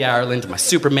Kathy Ireland, my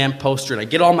Superman poster, and I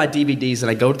get all my DVDs, and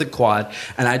I go to the quad,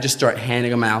 and I just start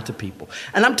handing them out to people.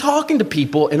 And I'm talking to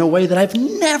people in a way that I've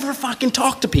never fucking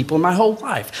talked to people in my whole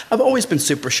life. I've always been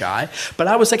super shy, but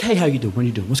I was like, hey, how you doing? What are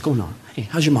you doing? What's going on? Hey,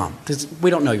 how's your mom? We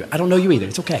don't know you. I don't know you either.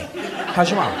 It's okay. How's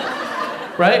your mom?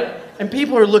 Right? And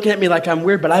people are looking at me like I'm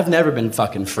weird, but I've never been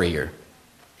fucking freer.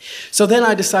 So then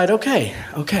I decide, okay,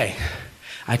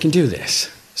 I can do this.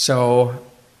 So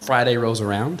Friday rolls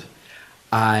around.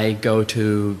 I go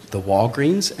to the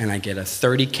Walgreens and I get a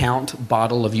 30-count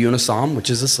bottle of Unisom, which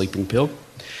is a sleeping pill,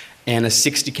 and a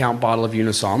 60-count bottle of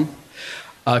Unisom,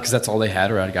 because that's all they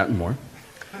had, or I'd gotten more.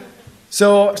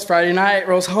 So it's Friday night,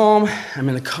 rolls home, I'm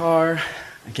in the car,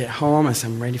 I get home, I say,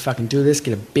 I'm ready to fucking do this,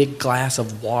 get a big glass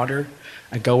of water,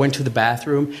 I go into the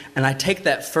bathroom, and I take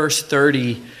that first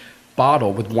 30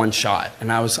 bottle with one shot. And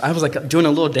I was like doing a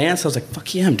little dance. I was like,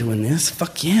 fuck yeah, I'm doing this.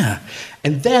 Fuck yeah.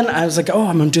 And then I was like, oh,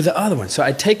 I'm going to do the other one. So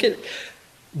I take it,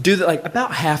 do like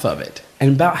about half of it.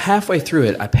 And about halfway through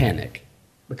it, I panic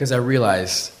because I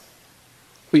realize,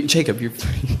 wait, Jacob, you're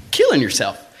killing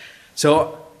yourself.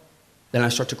 So then I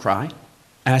start to cry.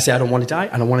 And I say, I don't want to die.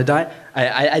 I don't want to die.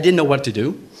 I didn't know what to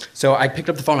do. So I picked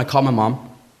up the phone. I called my mom.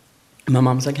 And my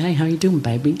mom's like, hey, how you doing,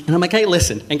 baby? And I'm like, hey,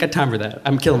 listen, ain't got time for that.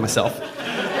 I'm killing myself.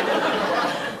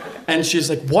 And she's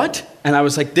like, what? And I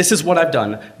was like, this is what I've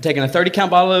done. I've taken a 30-count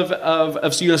bottle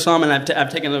of Unisom, and I've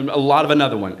taken a lot of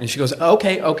another one. And she goes,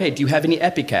 okay, do you have any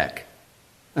Epicac?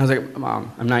 And I was like,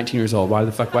 Mom, I'm 19 years old. Why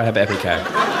the fuck do I have Epicac?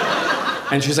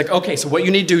 And she's like, okay, so what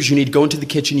you need to do is you need to go into the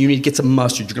kitchen, you need to get some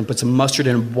mustard. You're going to put some mustard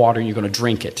in water, and you're going to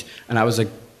drink it. And I was like,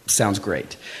 sounds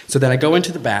great. So then I go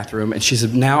into the bathroom, and she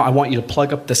said, now I want you to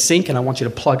plug up the sink, and I want you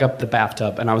to plug up the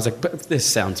bathtub. And I was like, but this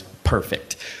sounds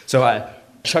perfect. So I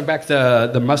chug back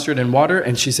the mustard and water,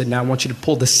 and she said, now I want you to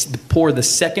pour the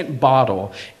second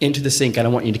bottle into the sink, and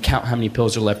I want you to count how many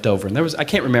pills are left over. And I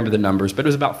can't remember the numbers, but it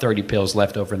was about 30 pills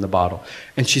left over in the bottle.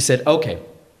 And she said, okay,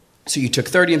 so you took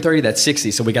 30 and 30, that's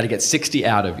 60, so we got to get 60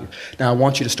 out of you. Now I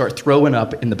want you to start throwing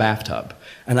up in the bathtub.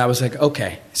 And I was like,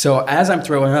 okay. So as I'm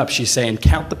throwing up, she's saying,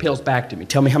 count the pills back to me.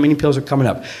 Tell me how many pills are coming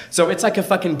up. So it's like a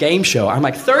fucking game show. I'm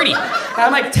like, 30. And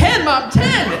I'm like, 10, Mom,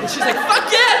 10. And she's like,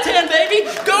 fuck yeah, 10, baby.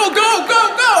 Go.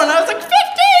 And I was like, 15,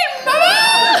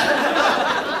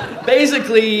 Mama.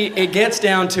 Basically, it gets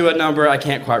down to a number. I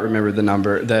can't quite remember the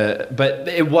number, but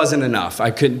it wasn't enough.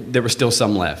 There was still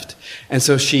some left. And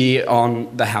so she,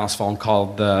 on the house phone,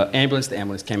 called the ambulance. The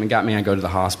ambulance came and got me. I go to the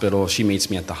hospital. She meets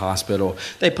me at the hospital.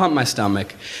 They pump my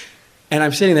stomach. And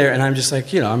I'm sitting there, and I'm just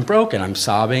like, I'm broken. I'm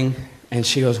sobbing. And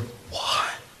she goes,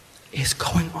 what is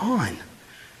going on?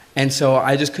 And so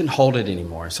I just couldn't hold it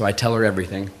anymore. So I tell her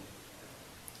everything.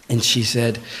 And she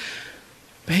said,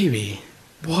 baby,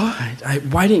 what?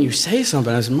 Why didn't you say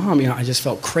something? I said, Mom, I just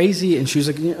felt crazy. And she was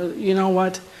like, you know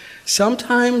what?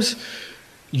 Sometimes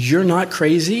you're not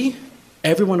crazy.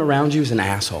 Everyone around you is an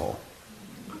asshole.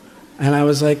 And I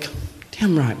was like,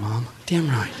 damn right, Mom, damn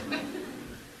right.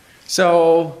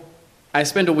 So I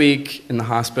spent a week in the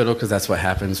hospital, because that's what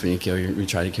happens when you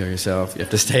try to kill yourself. You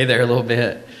have to stay there a little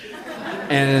bit.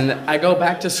 And I go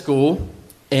back to school,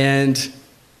 and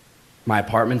my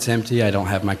apartment's empty. I don't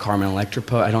have my Carmen Electra,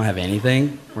 I don't have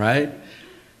anything, right?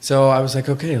 So I was like,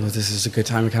 okay, well, this is a good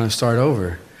time to kind of start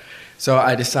over. So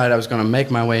I decided I was going to make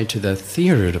my way to the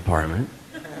theater department,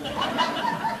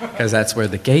 because that's where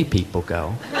the gay people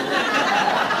go.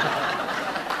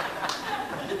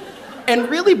 And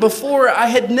really, before, I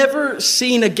had never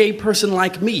seen a gay person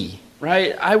like me,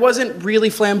 right? I wasn't really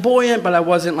flamboyant, but I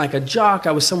wasn't like a jock.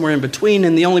 I was somewhere in between,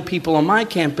 and the only people on my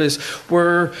campus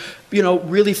were,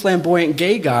 really flamboyant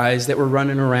gay guys that were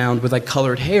running around with like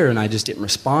colored hair, and I just didn't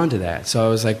respond to that. So I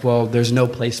was like, well, there's no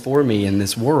place for me in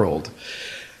this world.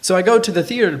 So I go to the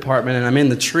theater department, and I'm in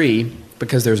the tree,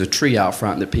 because there's a tree out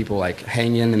front that people like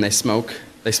hang in and they smoke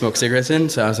cigarettes in.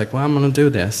 So I was like, well, I'm gonna do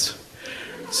this.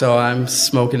 So I'm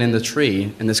smoking in the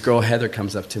tree, and this girl, Heather,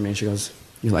 comes up to me, and she goes,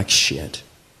 you like shit.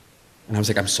 And I was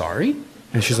like, I'm sorry?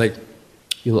 And she's like,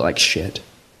 you look like shit.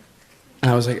 And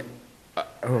I was like,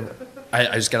 oh,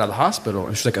 I just got out of the hospital.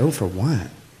 And she's like, oh, for what?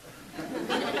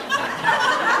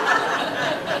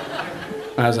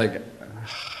 And I was like,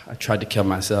 I tried to kill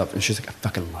myself. And she's like, I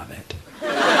fucking love it.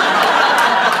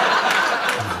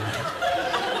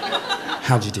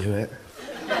 How'd you do it?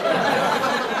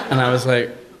 And I was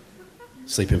like,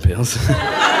 sleeping pills.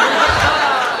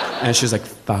 And she was like,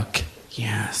 fuck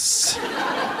yes.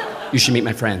 You should meet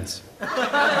my friends.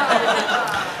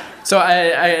 So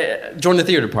I joined the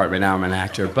theater department. Now I'm an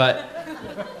actor. But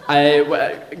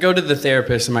I go to the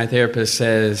therapist, and my therapist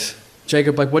says,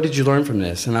 Jacob, what did you learn from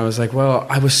this? And I was like, well,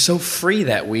 I was so free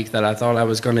that week that I thought I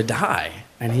was going to die.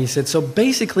 And he said, so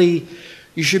basically,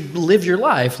 You should live your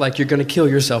life like you're going to kill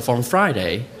yourself on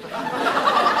Friday.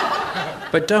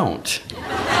 But don't.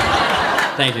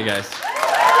 Thank you, guys.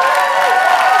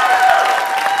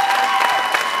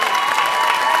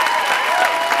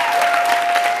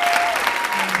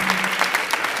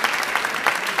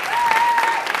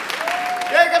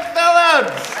 Jacob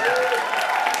Phillips!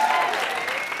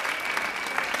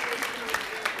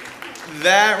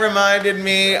 That reminded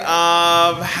me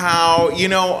of how,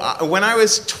 when I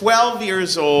was 12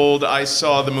 years old, I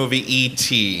saw the movie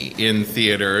E.T. in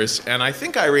theaters, and I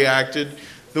think I reacted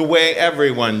the way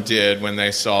everyone did when they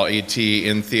saw E.T.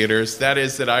 in theaters. That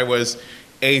is that I was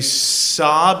a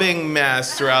sobbing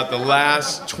mess throughout the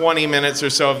last 20 minutes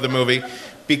or so of the movie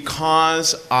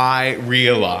because I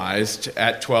realized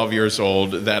at 12 years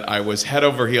old that I was head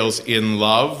over heels in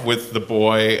love with the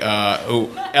boy,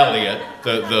 Elliot,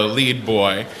 the lead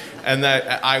boy, and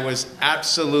that I was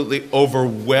absolutely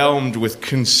overwhelmed with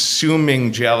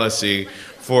consuming jealousy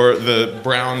for the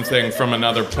brown thing from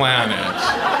another planet.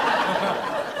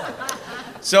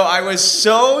 So I was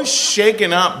so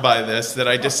shaken up by this that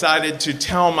I decided to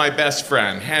tell my best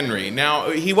friend, Henry.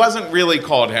 Now, he wasn't really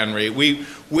called Henry. We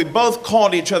both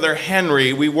called each other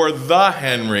Henry. We were the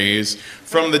Henrys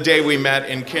from the day we met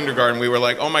in kindergarten. We were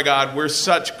like, oh my God, we're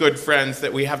such good friends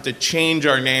that we have to change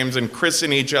our names and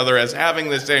christen each other as having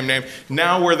the same name.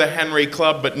 Now we're the Henry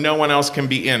Club, but no one else can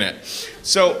be in it.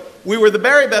 So we were the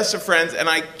very best of friends, and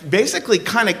I basically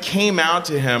kind of came out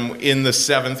to him in the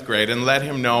 7th grade and let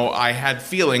him know I had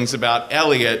feelings about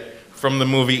Elliot from the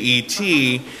movie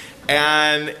E.T.,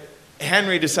 and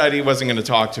Henry decided he wasn't going to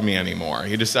talk to me anymore.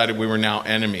 He decided we were now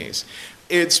enemies.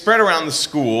 It spread around the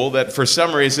school that for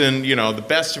some reason, the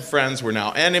best of friends were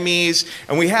now enemies,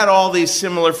 and we had all these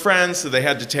similar friends, so they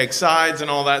had to take sides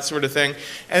and all that sort of thing.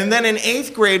 And then in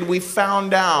 8th grade, we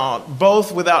found out,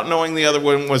 both without knowing the other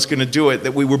one was going to do it,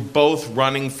 that we were both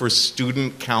running for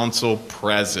student council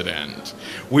president.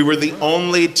 We were the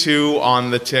only two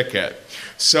on the ticket.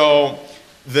 So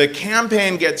the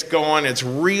campaign gets going. It's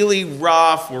really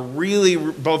rough. We're really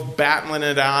both battling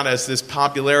it out as this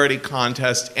popularity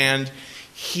contest, and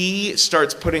he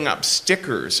starts putting up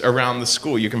stickers around the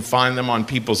school. You can find them on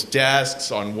people's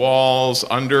desks, on walls,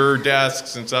 under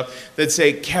desks and stuff, that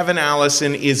say, Kevin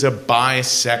Allison is a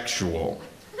bisexual.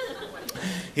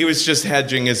 He was just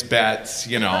hedging his bets,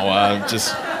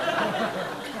 just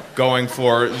going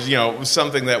for,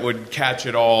 something that would catch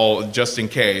it all just in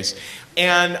case.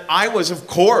 And I was, of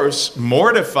course,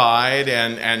 mortified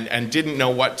and didn't know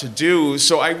what to do.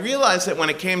 So I realized that when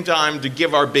it came time to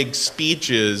give our big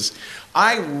speeches,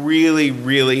 I really,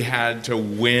 really had to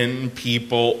win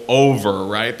people over,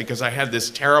 right? Because I had this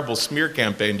terrible smear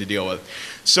campaign to deal with.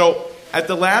 So at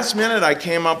the last minute, I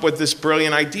came up with this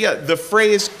brilliant idea. The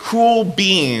phrase cool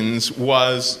beans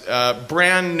was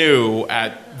brand new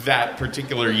at that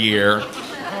particular year.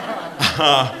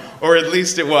 Or at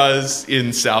least it was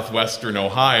in southwestern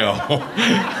Ohio.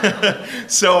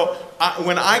 So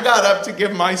when I got up to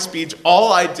give my speech,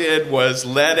 all I did was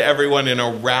led everyone in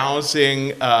a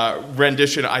rousing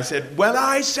rendition. I said, when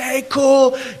I say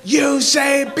cool, you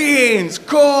say beans.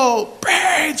 Cool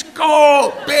beans,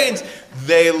 cool beans.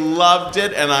 They loved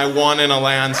it, and I won in a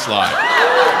landslide.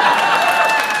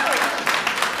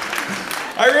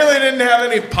 I really didn't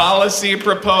have any policy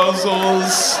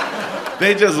proposals.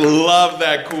 They just loved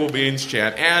that cool beans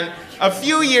chant. And a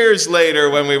few years later,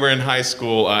 when we were in high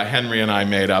school, Henry and I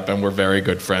made up, and we're very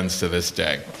good friends to this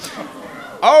day.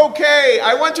 Okay,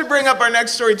 I want to bring up our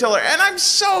next storyteller, and I'm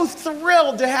so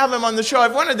thrilled to have him on the show.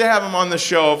 I've wanted to have him on the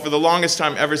show for the longest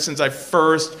time, ever since I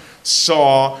first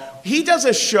saw. He does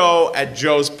a show at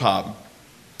Joe's Pub.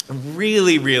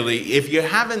 Really, really, if you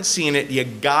haven't seen it, you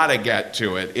gotta get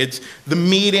to it. It's the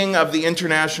meeting of the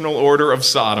International Order of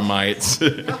Sodomites.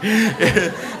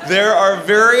 There are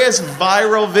various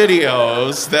viral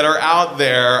videos that are out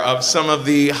there of some of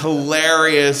the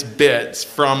hilarious bits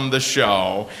from the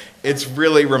show. It's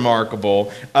really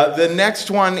remarkable. The next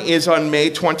one is on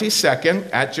May 22nd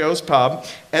at Joe's Pub.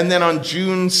 And then on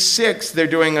June 6th, they're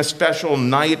doing a special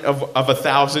Night of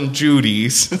 1,000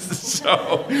 Judies.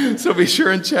 so be sure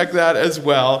and check that as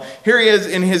well. Here he is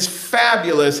in his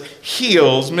fabulous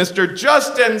heels, Mr.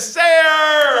 Justin Sayre!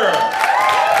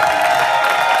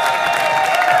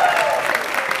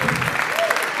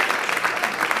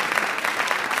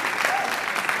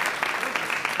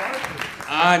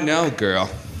 I know, girl.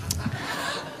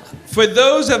 For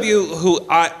those of you who,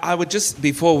 I would just,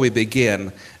 before we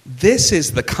begin, this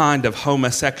is the kind of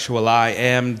homosexual I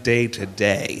am day to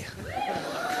day.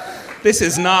 This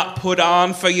is not put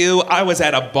on for you. I was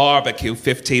at a barbecue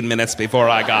 15 minutes before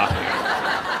I got here.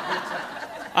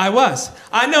 I was.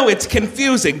 I know it's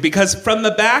confusing because from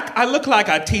the back, I look like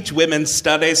I teach women's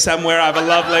studies somewhere. I have a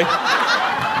lovely...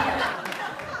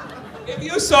 If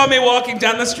you saw me walking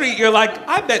down the street, you're like,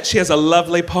 I bet she has a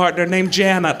lovely partner named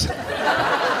Janet.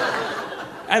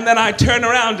 And then I turn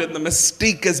around and the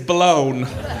mystique is blown.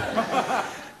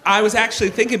 I was actually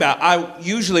thinking about, I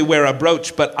usually wear a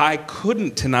brooch, but I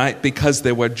couldn't tonight because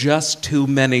there were just too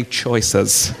many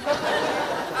choices.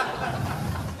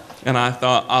 And I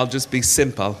thought, I'll just be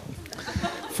simple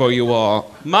for you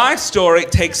all. My story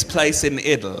takes place in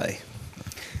Italy.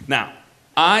 Now,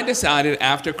 I decided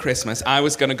after Christmas I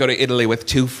was going to go to Italy with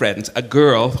two friends, a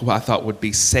girl who I thought would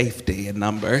be safety in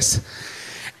numbers,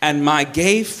 and my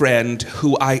gay friend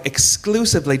who I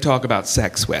exclusively talk about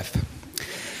sex with.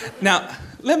 Now,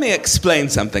 let me explain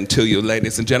something to you,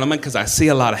 ladies and gentlemen, because I see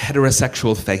a lot of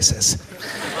heterosexual faces.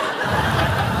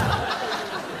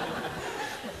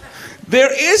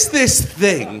 There is this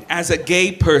thing as a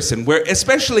gay person where,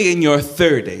 especially in your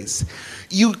 30s,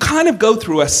 you kind of go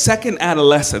through a second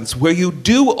adolescence where you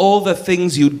do all the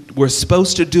things you were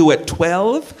supposed to do at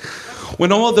 12,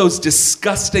 when all those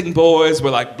disgusting boys were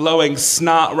like blowing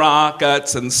snot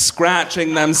rockets and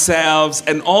scratching themselves,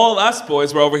 and all us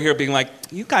boys were over here being like,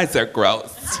 you guys are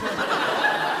gross.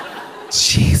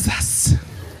 Jesus.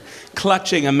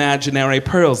 Clutching imaginary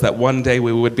pearls that one day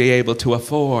we would be able to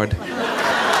afford.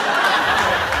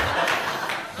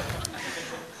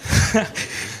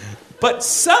 But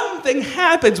something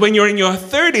happens when you're in your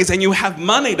 30s and you have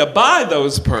money to buy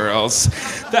those pearls,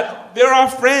 that there are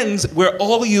friends where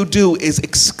all you do is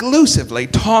exclusively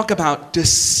talk about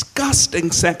disgusting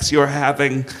sex you're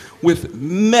having with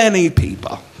many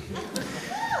people.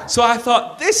 So I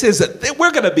thought,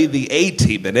 we're going to be the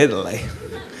A-team in Italy,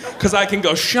 because I can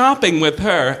go shopping with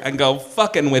her and go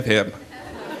fucking with him.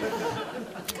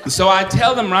 So I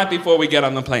tell them right before we get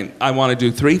on the plane, I want to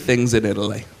do 3 things in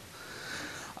Italy.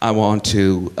 I want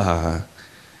to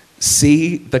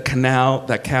see the canal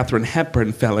that Katharine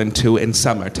Hepburn fell into in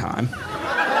summertime.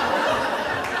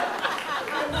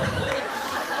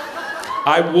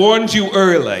 I warned you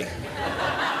early.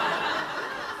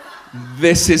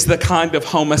 This is the kind of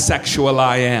homosexual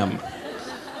I am.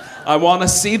 I want to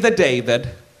see the David,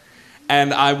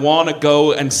 and I want to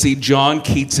go and see John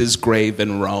Keats's grave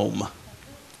in Rome,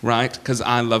 right? Because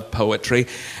I love poetry.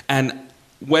 And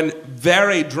when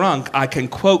very drunk, I can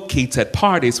quote Keats at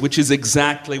parties, which is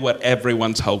exactly what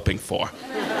everyone's hoping for.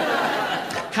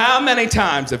 How many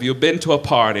times have you been to a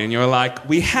party and you're like,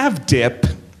 we have dip,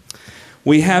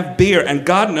 we have beer, and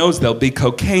God knows there'll be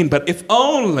cocaine, but if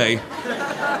only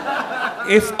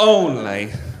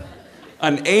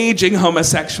an aging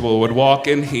homosexual would walk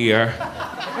in here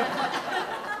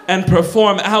and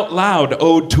perform out loud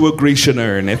Ode to a Grecian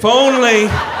Urn. If only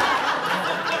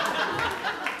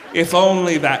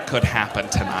that could happen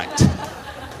tonight.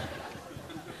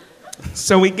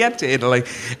 So we get to Italy,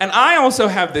 and I also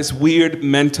have this weird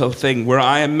mental thing where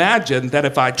I imagine that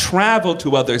if I travel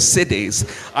to other cities,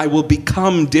 I will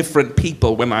become different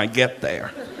people when I get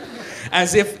there.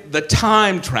 As if the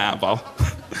time travel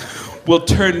will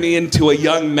turn me into a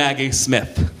young Maggie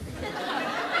Smith.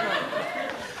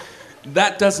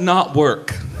 That does not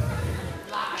work.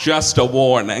 Just a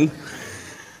warning.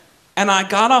 And I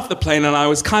got off the plane and I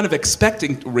was kind of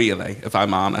expecting, really, if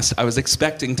I'm honest, I was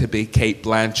expecting to be Cate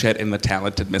Blanchett in The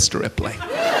Talented Mr. Ripley.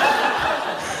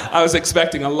 I was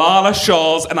expecting a lot of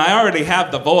shawls, and I already have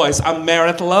the voice. I'm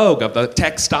Meredith Logue of the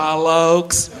Textile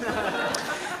Logues.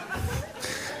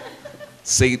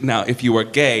 See, now, if you were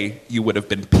gay, you would have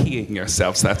been peeing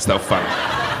yourself, so that's so funny.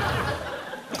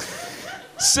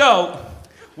 So,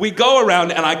 we go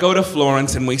around and I go to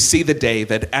Florence and we see the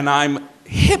David, and I'm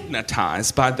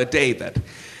hypnotized by the David.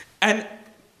 And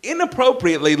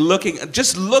inappropriately looking at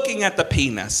the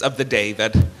penis of the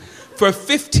David for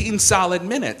 15 solid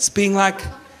minutes, being like,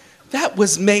 that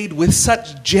was made with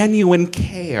such genuine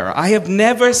care. I have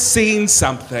never seen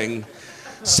something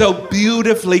so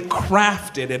beautifully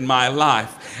crafted in my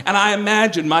life. And I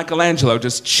imagine Michelangelo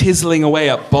just chiseling away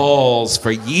at balls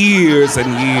for years and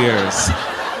years.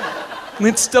 And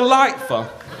it's delightful.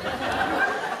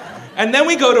 And then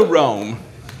we go to Rome.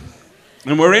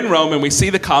 And we're in Rome and we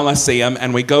see the Colosseum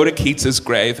and we go to Keats's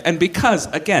grave. And because,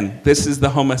 again, this is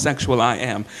the homosexual I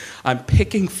am, I'm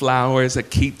picking flowers at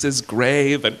Keats's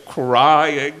grave and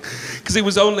crying because he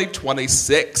was only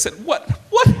 26. And what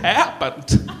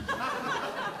happened?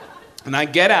 And I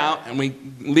get out and we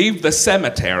leave the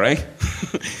cemetery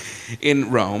in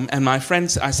Rome. And my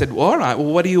friend, I said, well, all right,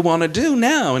 well, what do you want to do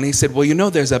now? And he said, well, you know,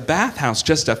 there's a bathhouse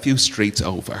just a few streets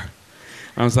over.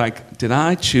 I was like, did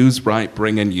I choose right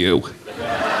bringing you?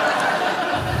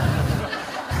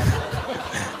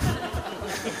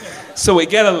 So we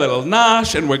get a little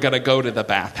nosh and we're going to go to the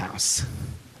bathhouse.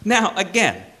 Now,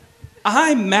 again,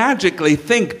 I magically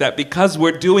think that because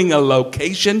we're doing a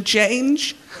location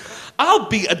change, I'll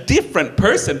be a different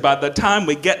person by the time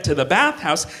we get to the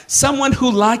bathhouse, someone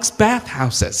who likes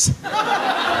bathhouses.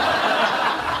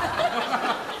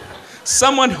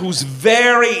 Someone who's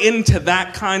very into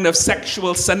that kind of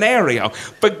sexual scenario,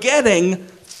 forgetting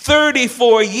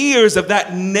 34 years of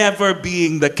that never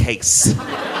being the case.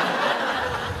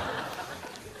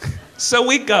 So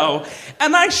we go,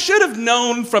 and I should have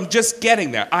known from just getting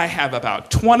there. I have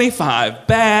about 25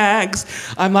 bags.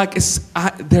 I'm like,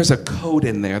 there's a coat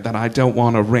in there that I don't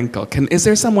want to wrinkle. Is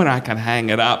there somewhere I can hang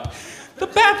it up? The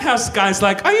bathhouse guy's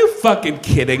like, are you fucking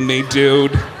kidding me,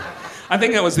 dude? I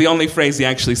think that was the only phrase he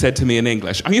actually said to me in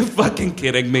English. Are you fucking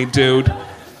kidding me, dude?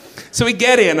 So we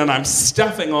get in, and I'm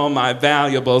stuffing all my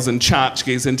valuables and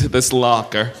tchotchkes into this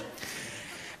locker.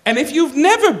 And if you've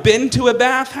never been to a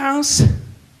bathhouse,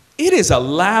 it is a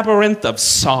labyrinth of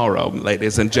sorrow,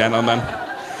 ladies and gentlemen.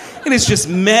 It is just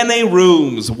many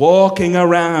rooms walking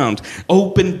around,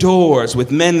 open doors with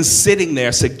men sitting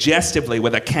there suggestively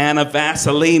with a can of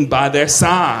Vaseline by their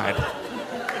side.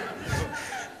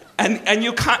 And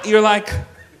you're like,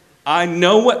 I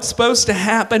know what's supposed to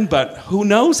happen, but who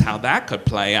knows how that could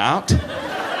play out.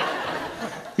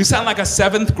 You sound like a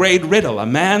 7th grade riddle. A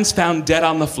man's found dead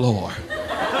on the floor.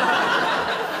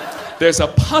 There's a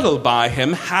puddle by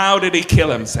him. How did he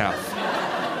kill himself?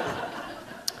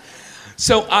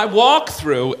 So I walk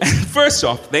through, and first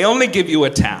off, they only give you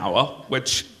a towel,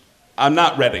 which I'm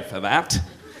not ready for that.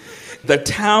 The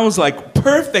towel's like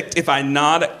perfect if I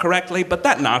knot it correctly, but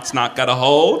that knot's not gonna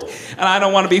hold. And I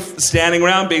don't want to be standing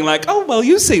around being like, oh, well,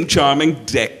 you seem charming,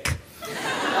 dick.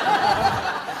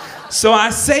 So I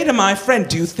say to my friend,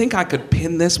 do you think I could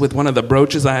pin this with one of the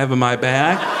brooches I have in my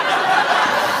bag?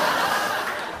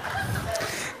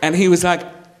 And he was like,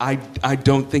 I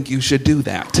don't think you should do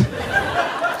that.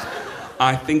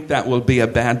 I think that will be a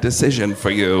bad decision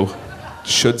for you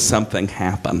should something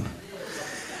happen.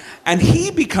 And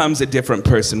he becomes a different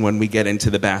person when we get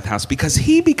into the bathhouse because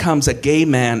he becomes a gay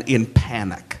man in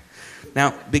panic.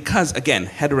 Now, because, again,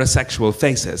 heterosexual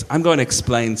faces, I'm going to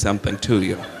explain something to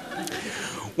you.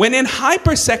 When in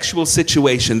hypersexual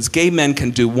situations, gay men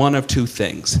can do one of two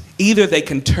things. Either they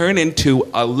can turn into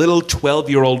a little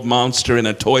 12-year-old monster in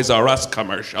a Toys R Us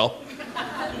commercial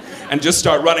and just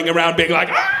start running around being like,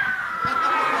 ah!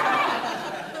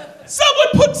 Someone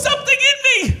put something in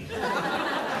me!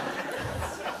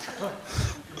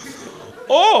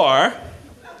 Or,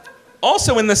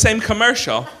 also in the same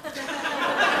commercial,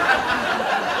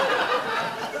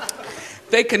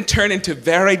 they can turn into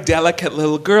very delicate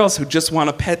little girls who just want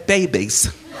to pet babies.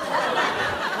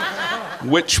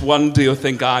 Which one do you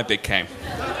think I became?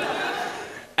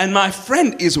 And my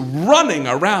friend is running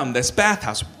around this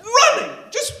bathhouse,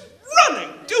 just running,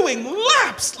 doing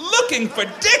laps, looking for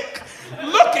dick,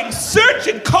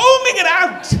 searching, combing it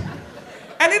out.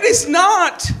 And it is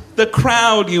not the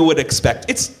crowd you would expect.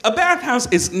 A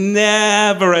bathhouse is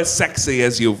never as sexy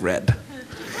as you've read.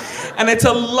 And it's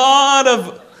a lot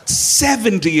of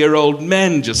 70-year-old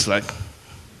men just like...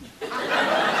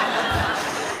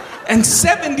 And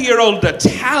 70-year-old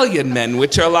Italian men,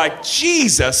 which are like,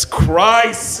 Jesus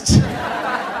Christ.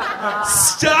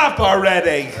 Stop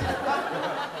already.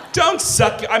 Don't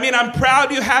suck... I mean, I'm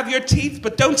proud you have your teeth,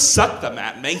 but don't suck them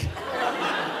at me.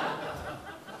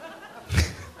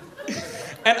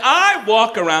 And I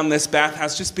walk around this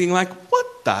bathhouse just being like,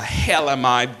 what the hell am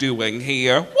I doing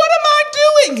here? What am I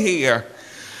doing here?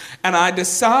 And I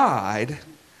decide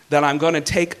that I'm going to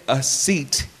take a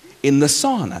seat in the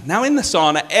sauna. Now, in the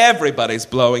sauna, everybody's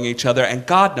blowing each other, and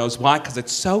God knows why, because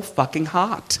it's so fucking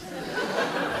hot.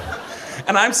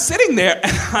 And I'm sitting there,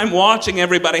 and I'm watching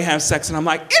everybody have sex, and I'm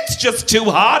like, it's just too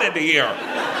hot in here.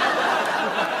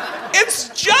 It's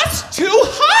just too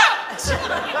hot.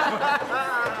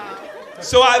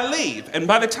 So I leave, and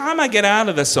by the time I get out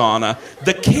of the sauna,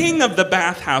 the king of the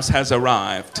bathhouse has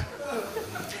arrived.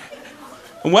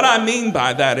 And what I mean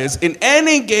by that is, in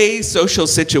any gay social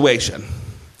situation,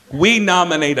 we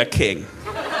nominate a king.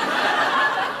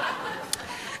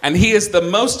 And he is the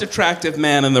most attractive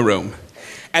man in the room.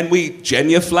 And we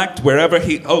genuflect wherever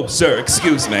he... Oh, sir,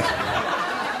 excuse me.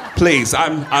 Please,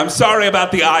 I'm sorry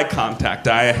about the eye contact.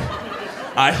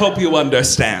 I hope you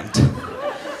understand.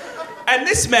 And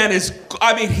this man is...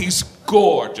 I mean, he's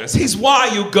gorgeous. He's why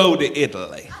you go to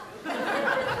Italy.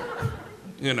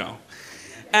 You know.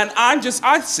 And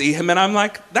I see him and I'm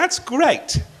like, that's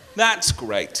great. That's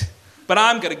great. But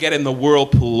I'm going to get in the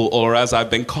whirlpool, or as I've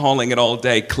been calling it all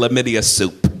day, chlamydia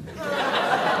soup.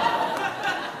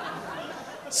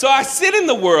 So I sit in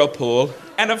the whirlpool,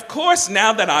 And of course,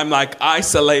 now that I'm like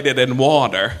isolated in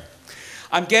water,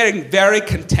 I'm getting very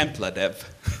contemplative,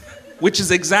 which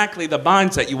is exactly the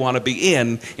mindset you want to be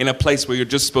in a place where you're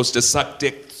just supposed to suck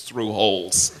dick through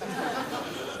holes.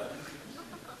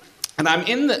 And I'm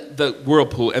in the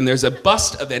whirlpool, and there's a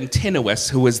bust of Antinous,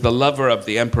 who was the lover of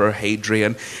the Emperor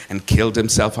Hadrian and killed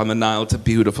himself on the Nile. It's a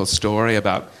beautiful story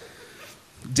about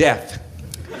death.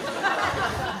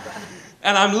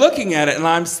 And I'm looking at it, and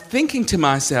I'm thinking to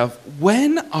myself,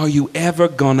 when are you ever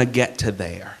gonna get to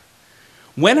there?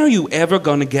 When are you ever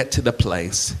gonna get to the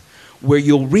place where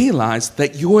you'll realize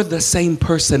that you're the same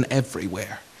person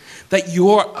everywhere? That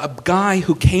you're a guy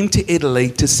who came to Italy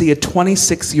to see a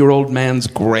 26-year-old man's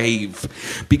grave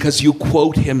because you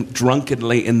quote him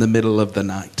drunkenly in the middle of the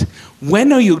night.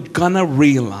 When are you gonna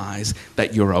realize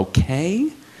that you're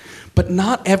okay, but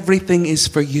not everything is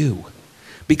for you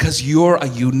because you're a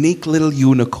unique little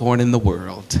unicorn in the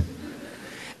world?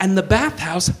 And the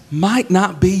bathhouse might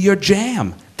not be your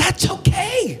jam. That's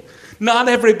okay. Not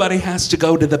everybody has to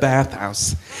go to the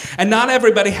bathhouse. And not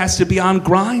everybody has to be on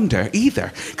Grindr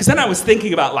either. Because then I was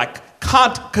thinking about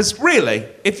because really,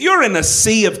 if you're in a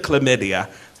sea of chlamydia,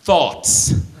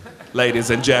 thoughts,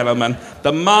 ladies and gentlemen,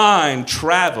 the mind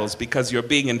travels because you're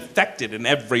being infected in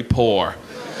every pore.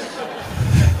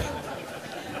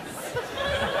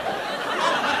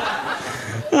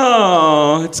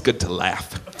 Oh, it's good to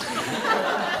laugh.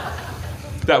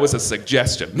 That was a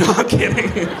suggestion. No, I'm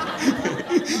kidding.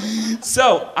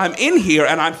 So I'm in here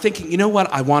and I'm thinking, you know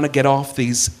what? I want to get off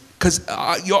these. Because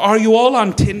are you all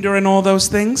on Tinder and all those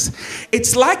things?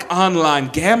 It's like online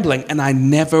gambling, and I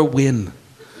never win.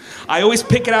 I always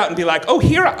pick it out and be like, oh,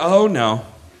 oh, no.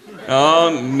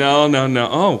 Oh, no.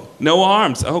 Oh, no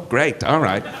arms. Oh, great. All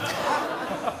right.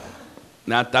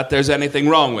 Not that there's anything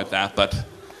wrong with that, but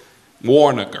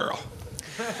warn a girl.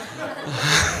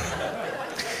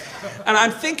 And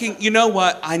I'm thinking, you know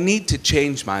what? I need to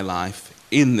change my life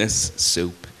in this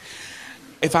soup.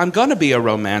 If I'm gonna be a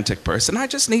romantic person, I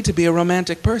just need to be a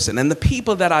romantic person. And the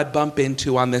people that I bump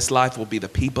into on this life will be the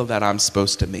people that I'm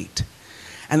supposed to meet.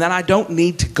 And then I don't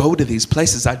need to go to these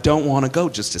places I don't want to go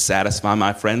just to satisfy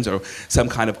my friends or some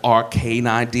kind of arcane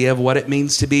idea of what it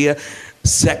means to be a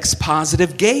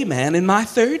sex-positive gay man in my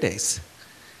 30s.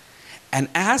 And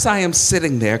as I am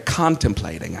sitting there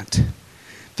contemplating it,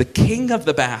 the king of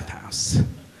the bathhouse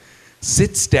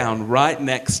sits down right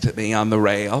next to me on the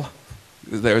rail.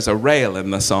 There's a rail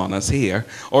in the saunas here,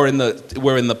 or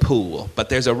we're in the pool, but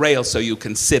there's a rail so you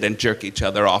can sit and jerk each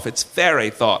other off. It's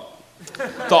very thoughtful.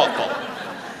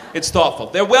 It's thoughtful.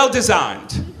 They're well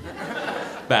designed,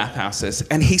 bathhouses.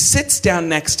 And he sits down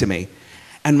next to me,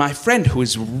 and my friend, who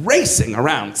is racing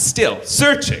around still,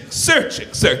 searching,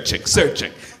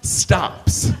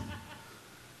 stops.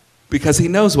 Because he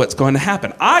knows what's going to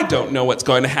happen. I don't know what's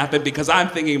going to happen because I'm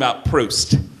thinking about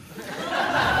Proust.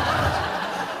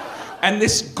 And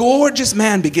this gorgeous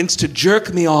man begins to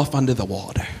jerk me off under the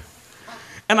water.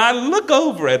 And I look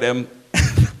over at him,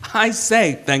 and I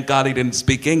say, thank God he didn't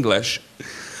speak English.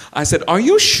 I said, are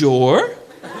you sure?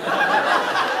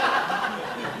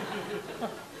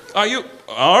 Are you,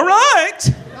 all right.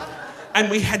 And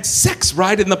we had sex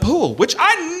right in the pool, which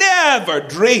I never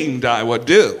dreamed I would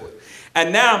do.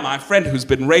 And now my friend who's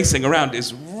been racing around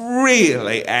is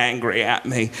really angry at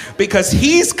me because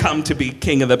he's come to be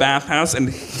king of the bathhouse and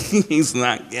he's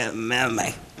not getting in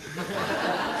me.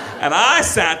 And I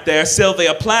sat there,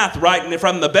 Sylvia Plath, writing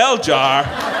from the bell jar.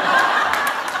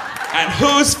 And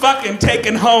who's fucking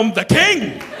taking home the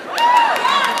king?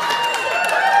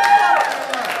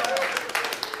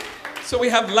 So we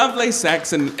have lovely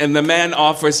sex, and the man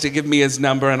offers to give me his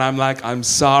number, and I'm like, I'm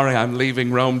sorry, I'm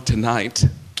leaving Rome tonight.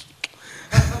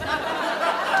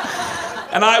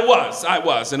 And I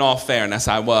was, in all fairness,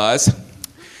 I was.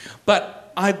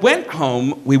 But I went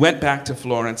home, we went back to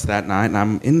Florence that night, and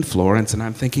I'm in Florence, and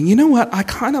I'm thinking, you know what, I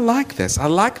kind of like this. I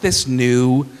like this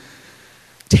new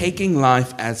taking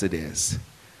life as it is.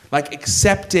 Like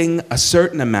accepting a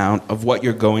certain amount of what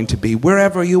you're going to be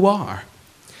wherever you are.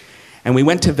 And we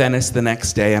went to Venice the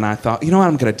next day, and I thought, you know what,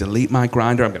 I'm going to delete my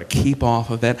Grindr, I'm going to keep off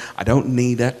of it, I don't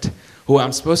need it. Who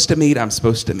I'm supposed to meet, I'm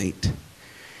supposed to meet.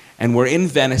 And we're in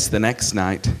Venice the next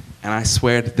night, and I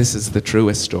swear this is the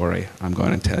truest story I'm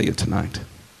going to tell you tonight.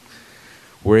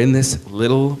 We're in this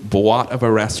little boîte of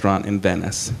a restaurant in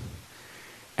Venice,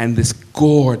 and this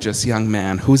gorgeous young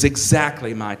man who's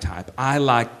exactly my type. I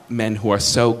like men who are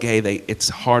so gay, it's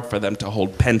hard for them to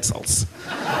hold pencils.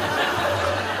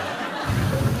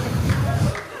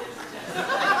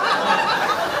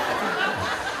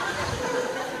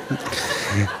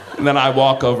 And then I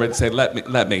walk over and say,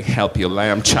 let me help you,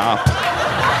 lamb chop.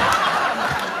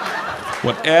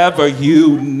 Whatever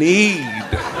you need.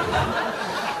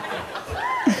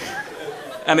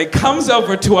 And he comes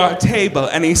over to our table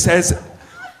and he says,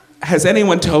 has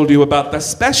anyone told you about the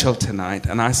special tonight?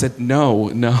 And I said, no.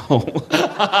 No.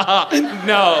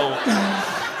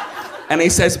 And he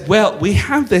says, well, we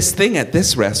have this thing at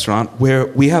this restaurant where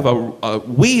we have a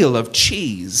wheel of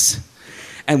cheese.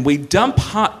 And we dump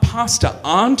hot pasta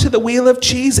onto the wheel of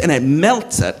cheese and it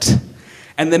melts it.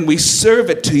 And then we serve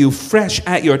it to you fresh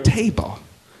at your table.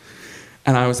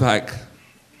 And I was like,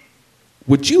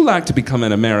 would you like to become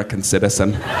an American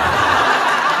citizen?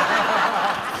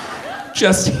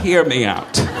 Just hear me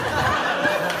out.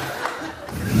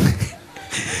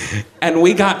 And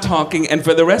we got talking, and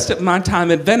for the rest of my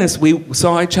time in Venice, we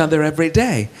saw each other every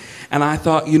day. And I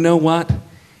thought, you know what?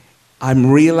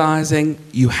 I'm realizing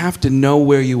you have to know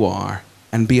where you are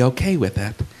and be okay with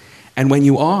it. And when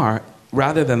you are,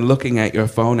 rather than looking at your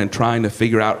phone and trying to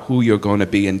figure out who you're going to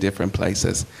be in different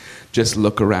places, just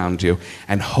look around you,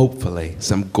 and hopefully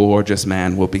some gorgeous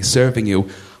man will be serving you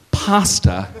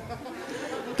pasta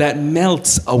that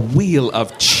melts a wheel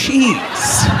of cheese.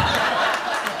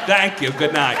 Thank you.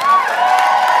 Good night.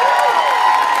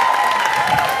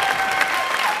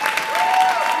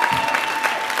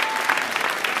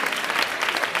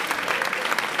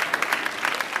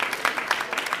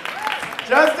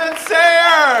 Justin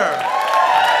Sayre!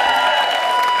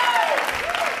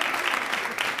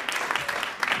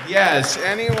 Yes,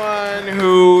 anyone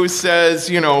who says,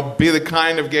 you know, be the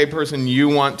kind of gay person you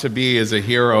want to be is a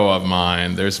hero of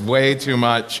mine. There's way too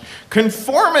much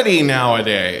conformity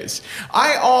nowadays.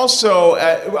 I also,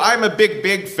 I'm a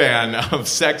big fan of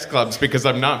sex clubs because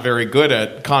I'm not very good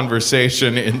at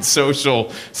conversation in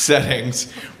social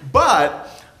settings. But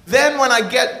then when I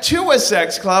get to a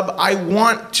sex club, I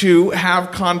want to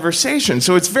have conversation.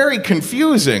 So it's very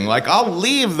confusing. Like, I'll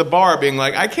leave the bar being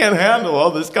like, I can't handle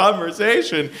all this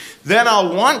conversation. Then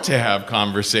I'll want to have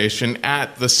conversation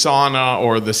at the sauna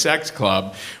or the sex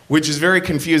club, which is very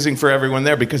confusing for everyone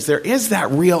there because there is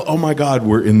that real, oh my God,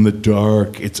 we're in the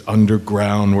dark, it's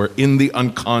underground, we're in the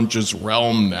unconscious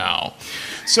realm now.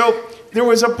 So there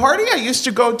was a party I used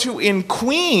to go to in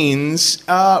Queens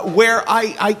where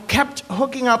I kept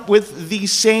hooking up with the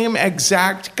same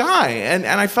exact guy. And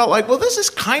I felt like, well, this is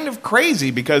kind of crazy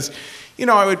because, you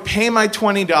know, I would pay my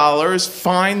 $20,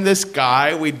 find this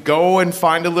guy, we'd go and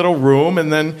find a little room and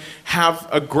then have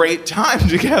a great time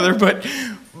together. But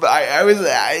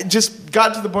I just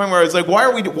got to the point where I was like,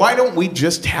 why don't we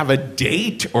just have a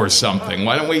date or something?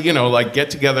 Why don't we, you know, like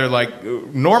get together like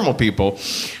normal people?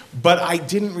 But I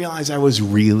didn't realize I was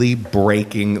really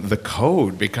breaking the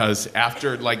code because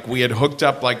after like we had hooked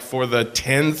up like for the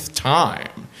 10th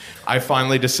time, I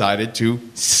finally decided to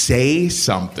say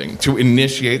something, to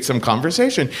initiate some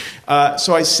conversation.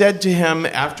 So I said to him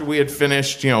after we had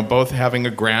finished, you know, both having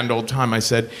a grand old time, I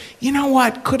said, you know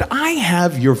what, could I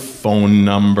have your phone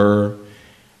number?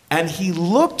 And he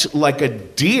looked like a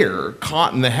deer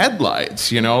caught in the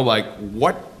headlights, you know, like,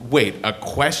 what? Wait, a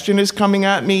question is coming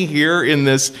at me here in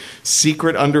this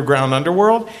secret underground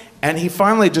underworld? And he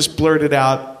finally just blurted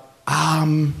out,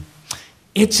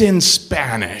 it's in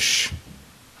Spanish.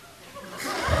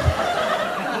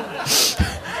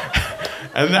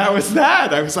 And that was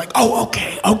that. I was like, oh,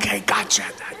 okay, gotcha.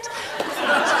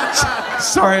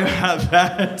 Sorry about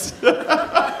that.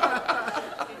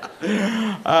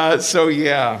 So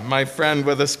yeah, my friend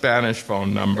with a Spanish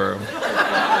phone number.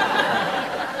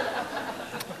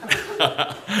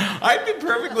 I'd be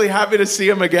perfectly happy to see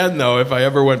him again, though, if I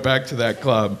ever went back to that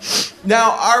club.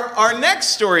 Now, our next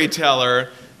storyteller,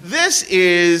 this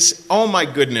is, oh my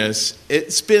goodness,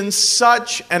 it's been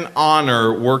such an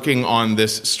honor working on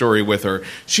this story with her.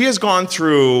 She has gone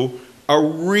through a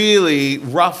really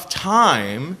rough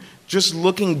time just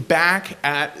looking back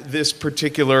at this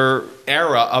particular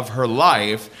era of her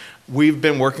life. We've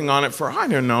been working on it for, I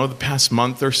don't know, the past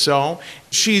month or so.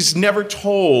 She's never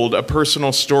told a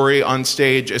personal story on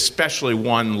stage, especially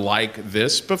one like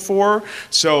this before.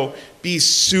 So be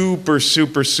super,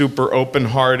 super, super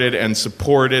open-hearted and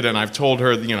supported. And I've told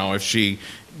her, you know, if she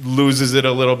loses it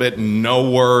a little bit, no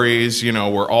worries. You know,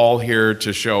 we're all here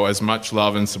to show as much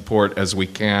love and support as we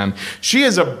can. She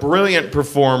is a brilliant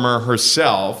performer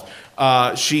herself.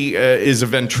 She is a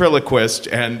ventriloquist,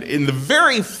 and in the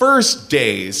very first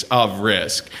days of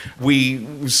Risk,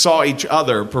 we saw each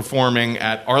other performing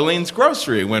at Arlene's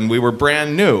Grocery when we were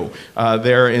brand new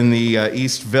there in the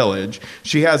East Village.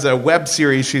 She has a web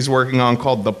series she's working on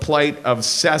called The Plight of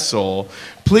Cecil.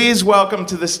 Please welcome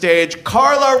to the stage,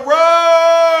 Carla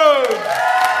Rhodes!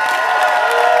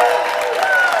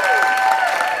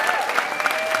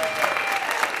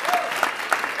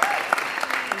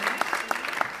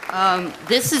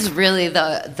 This is really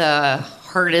the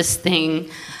hardest thing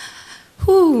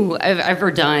I've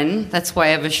ever done. That's why I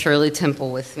have a Shirley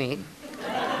Temple with me.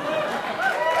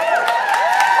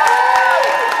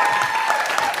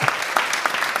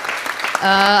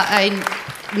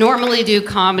 I normally do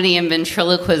comedy and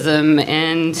ventriloquism,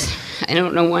 and I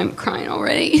don't know why I'm crying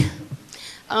already.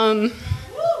 Thanks.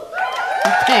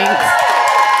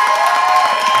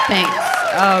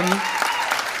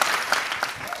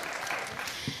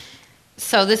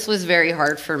 So this was very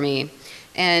hard for me.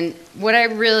 And what I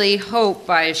really hope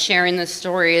by sharing this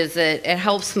story is that it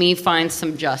helps me find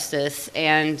some justice,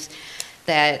 and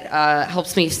that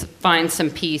helps me find some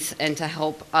peace and to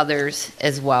help others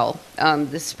as well.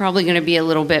 This is probably going to be a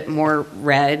little bit more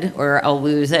red or I'll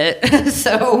lose it.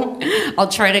 So I'll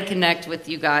try to connect with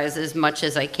you guys as much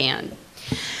as I can.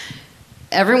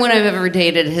 Everyone I've ever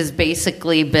dated has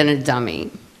basically been a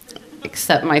dummy,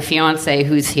 except my fiance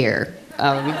who's here.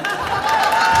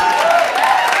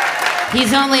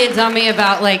 He's only a dummy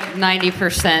about like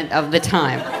 90% of the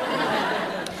time.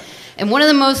 And one of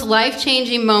the most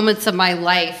life-changing moments of my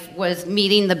life was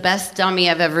meeting the best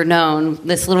dummy I've ever known,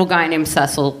 this little guy named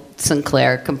Cecil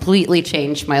Sinclair. Completely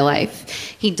changed my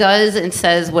life. He does and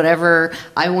says whatever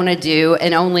I want to do,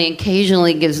 and only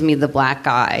occasionally gives me the black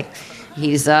eye.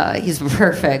 He's a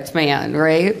perfect man,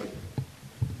 right?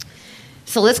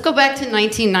 So let's go back to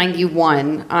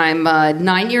 1991. I'm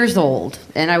 9 years old,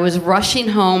 and I was rushing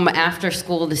home after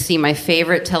school to see my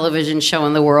favorite television show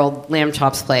in the world, Lamb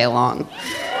Chops Play Along.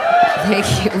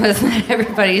 It wasn't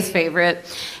everybody's favorite.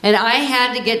 And I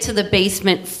had to get to the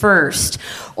basement first,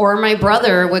 or my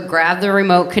brother would grab the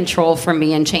remote control from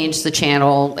me and change the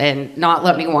channel and not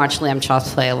let me watch Lamb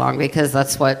Chops Play Along, because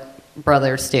that's what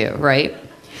brothers do, right?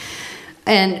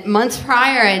 And months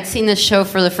prior, I had seen this show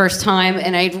for the first time,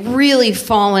 and I'd really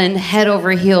fallen head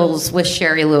over heels with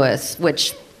Sherry Lewis,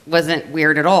 which wasn't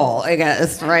weird at all, I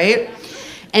guess, right?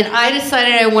 And I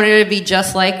decided I wanted to be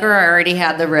just like her. I already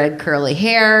had the red curly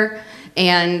hair,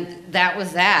 and that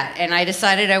was that. And I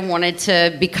decided I wanted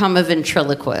to become a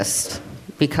ventriloquist,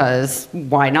 because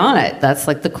why not? That's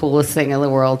like the coolest thing in the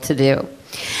world to do.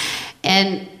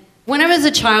 And when I was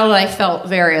a child, I felt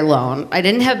very alone. I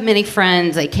didn't have many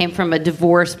friends. I came from a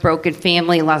divorced, broken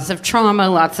family, lots of trauma,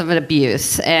 lots of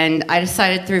abuse. And I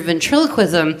decided through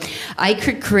ventriloquism, I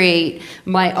could create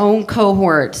my own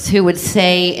cohorts who would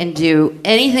say and do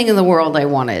anything in the world I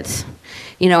wanted.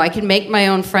 You know, I could make my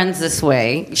own friends this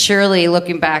way. Surely,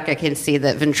 looking back, I can see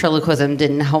that ventriloquism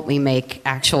didn't help me make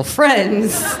actual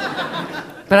friends.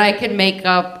 But I could make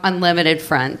up unlimited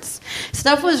friends.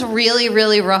 Stuff was really,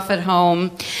 really rough at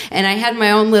home, and I had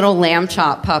my own little lamb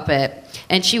chop puppet,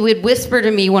 and she would whisper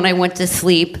to me when I went to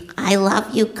sleep, "I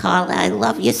love you, Carla, I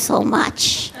love you so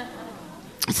much."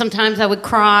 Sometimes I would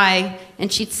cry,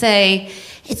 and she'd say,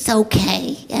 "It's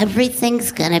okay,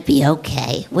 everything's gonna be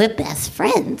okay. We're best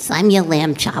friends. I'm your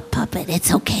lamb chop puppet.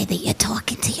 It's okay that you're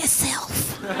talking to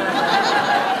yourself."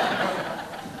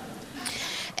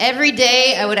 Every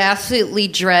day, I would absolutely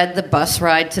dread the bus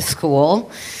ride to school.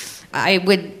 I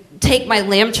would take my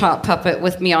lamb chop puppet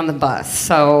with me on the bus,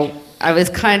 so I was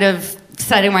kind of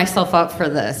setting myself up for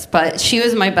this, but she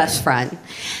was my best friend.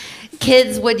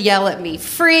 Kids would yell at me,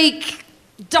 "Freak,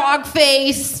 dog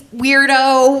face,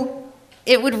 weirdo."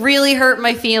 It would really hurt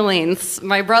my feelings.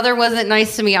 My brother wasn't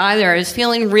nice to me either. I was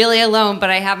feeling really alone, but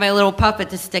I had my little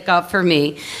puppet to stick up for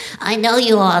me. "I know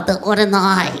you are, but what am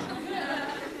I?"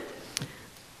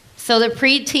 So the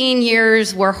preteen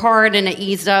years were hard and it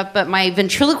eased up, but my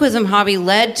ventriloquism hobby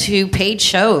led to paid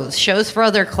shows for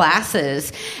other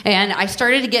classes. And I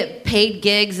started to get paid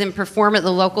gigs and perform at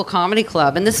the local comedy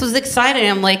club. And this was exciting.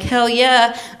 I'm like, hell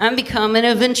yeah, I'm becoming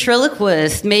a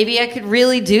ventriloquist. Maybe I could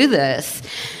really do this.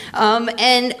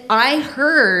 And I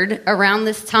heard around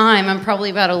this time, I'm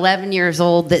probably about 11 years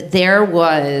old, that there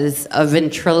was a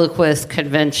ventriloquist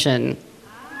convention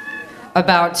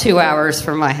about 2 hours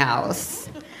from my house.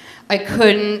 I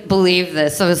couldn't believe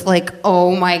this. I was like,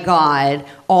 oh my God,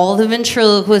 all the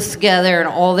ventriloquists together and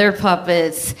all their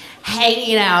puppets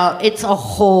hanging out. It's a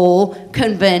whole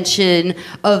convention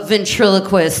of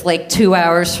ventriloquists like 2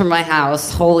 hours from my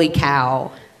house. Holy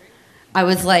cow. I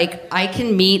was like, I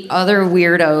can meet other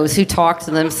weirdos who talk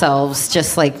to themselves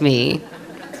just like me.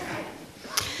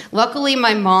 Luckily,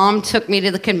 my mom took me to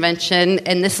the convention,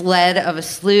 and this led of a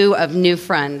slew of new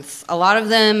friends, a lot of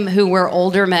them who were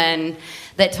older men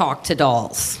that talk to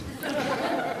dolls.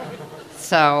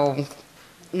 So,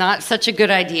 not such a good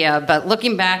idea, but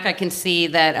looking back, I can see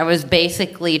that I was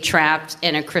basically trapped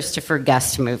in a Christopher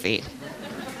Guest movie.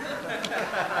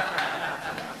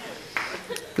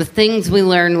 The things we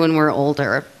learn when we're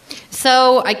older.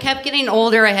 So I kept getting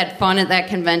older. I had fun at that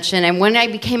convention. And when I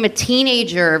became a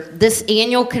teenager, this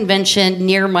annual convention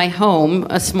near my home,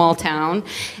 a small town,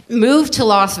 moved to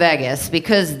Las Vegas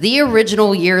because the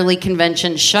original yearly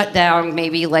convention shut down.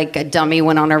 Maybe like a dummy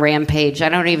went on a rampage. I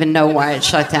don't even know why it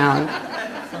shut down.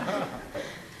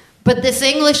 But this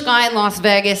English guy in Las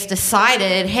Vegas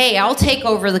decided, hey, I'll take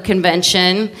over the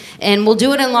convention and we'll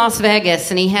do it in Las Vegas.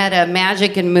 And he had a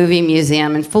magic and movie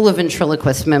museum and full of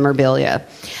ventriloquist memorabilia.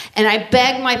 And I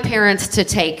begged my parents to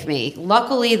take me.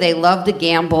 Luckily, they love to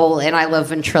gamble and I love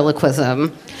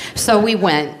ventriloquism. So we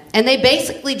went. And they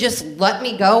basically just let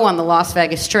me go on the Las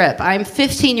Vegas Strip. I'm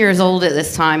 15 years old at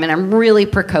this time, and I'm really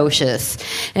precocious.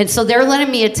 And so they're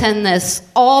letting me attend this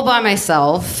all by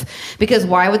myself, because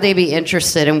why would they be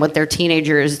interested in what their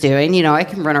teenager is doing? You know, I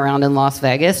can run around in Las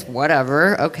Vegas,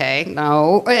 whatever, okay,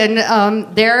 no.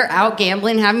 And they're out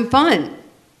gambling, having fun.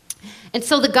 And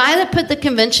so the guy that put the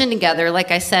convention together, like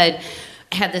I said,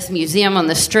 had this museum on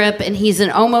the Strip, and he's an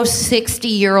almost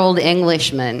 60-year-old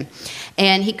Englishman.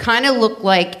 And he kind of looked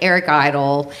like Eric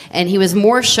Idle, and he was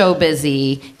more show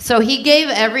busy. So he gave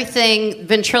everything,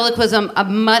 ventriloquism, a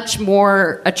much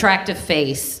more attractive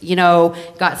face. You know,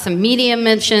 got some media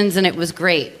mentions, and it was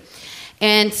great.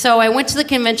 And so I went to the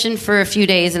convention for a few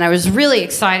days, and I was really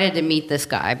excited to meet this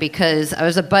guy because I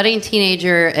was a budding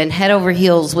teenager and head over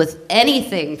heels with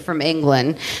anything from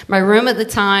England. My room at the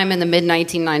time in the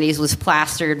mid-1990s was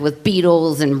plastered with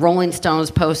Beatles and Rolling Stones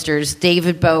posters,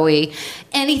 David Bowie,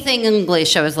 anything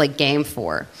English I was like game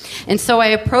for. And so I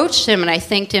approached him, and I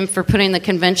thanked him for putting the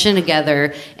convention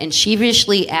together and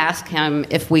sheepishly asked him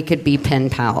if we could be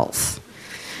pen pals.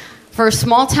 For a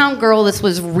small-town girl, this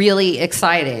was really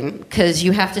exciting because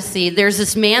you have to see, there's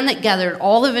this man that gathered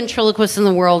all the ventriloquists in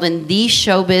the world in the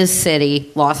showbiz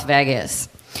city, Las Vegas.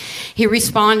 He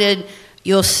responded,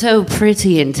 "You're so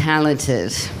pretty and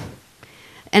talented."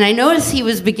 And I noticed he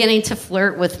was beginning to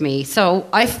flirt with me, so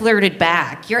I flirted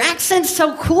back. "Your accent's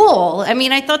so cool." I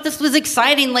mean, I thought this was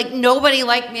exciting. Like, nobody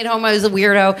liked me at home. I was a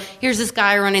weirdo. Here's this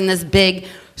guy running this big,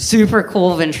 super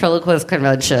cool ventriloquist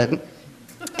convention.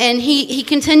 And he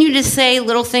continued to say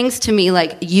little things to me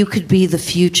like, "You could be the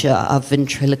future of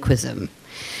ventriloquism."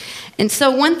 And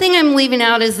so one thing I'm leaving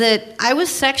out is that I was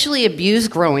sexually abused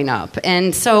growing up.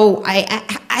 And so I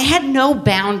had no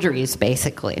boundaries,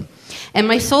 basically. And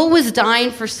my soul was dying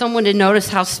for someone to notice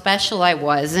how special I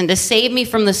was and to save me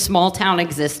from the small-town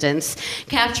existence,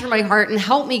 capture my heart, and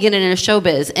help me get into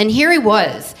showbiz. And here he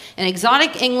was, an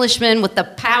exotic Englishman with the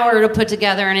power to put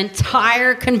together an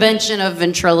entire convention of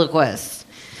ventriloquists.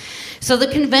 So the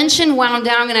convention wound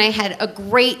down, and I had a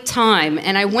great time.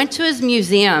 And I went to his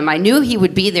museum. I knew he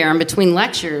would be there in between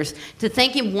lectures to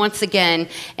thank him once again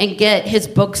and get his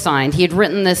book signed. He had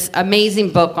written this amazing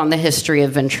book on the history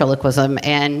of ventriloquism,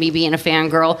 and me being a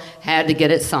fangirl, had to get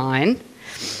it signed.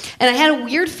 And I had a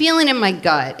weird feeling in my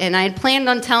gut, and I had planned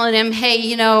on telling him, "Hey,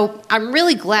 you know, I'm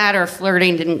really glad our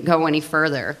flirting didn't go any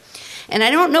further." And I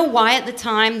don't know why at the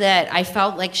time that I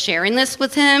felt like sharing this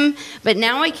with him, but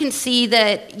now I can see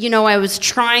that, you know, I was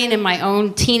trying in my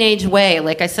own teenage way,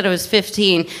 like I said, I was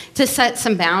 15, to set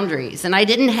some boundaries. And I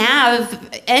didn't have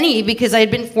any because I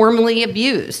had been formally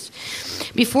abused.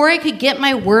 Before I could get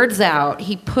my words out,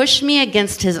 he pushed me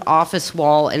against his office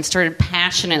wall and started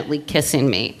passionately kissing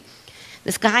me.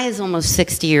 This guy is almost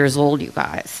 60 years old, you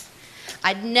guys.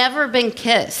 I'd never been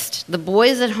kissed. The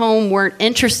boys at home weren't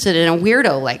interested in a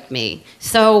weirdo like me.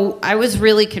 So I was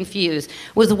really confused.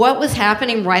 Was what was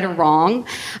happening right or wrong?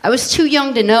 I was too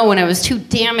young to know, and I was too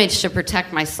damaged to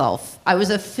protect myself. I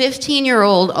was a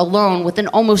 15-year-old alone with an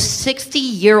almost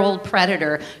 60-year-old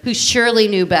predator who surely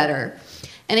knew better.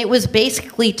 And it was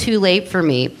basically too late for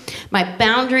me. My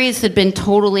boundaries had been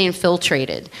totally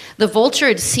infiltrated. The vulture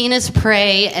had seen his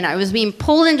prey, and I was being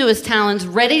pulled into his talons,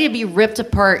 ready to be ripped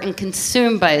apart and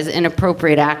consumed by his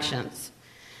inappropriate actions.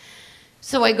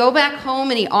 So I go back home,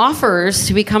 and he offers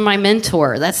to become my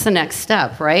mentor. That's the next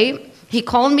step, right? He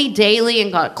called me daily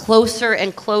and got closer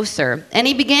and closer. And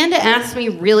he began to ask me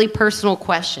really personal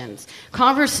questions.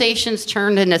 Conversations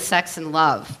turned into sex and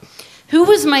love. Who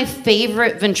was my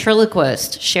favorite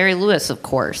ventriloquist? Sherry Lewis, of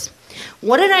course.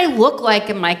 What did I look like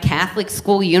in my Catholic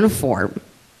school uniform?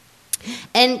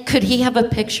 And could he have a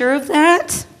picture of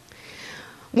that?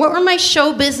 What were my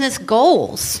show business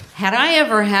goals? Had I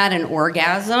ever had an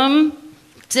orgasm?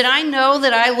 Did I know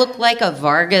that I looked like a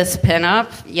Vargas pinup?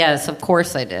 Yes, of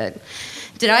course I did.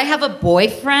 Did I have a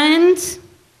boyfriend?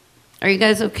 Are you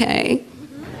guys okay?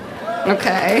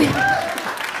 Okay.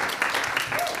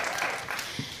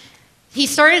 He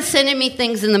started sending me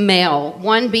things in the mail,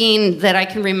 one being that I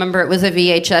can remember it was a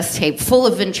VHS tape full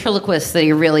of ventriloquists that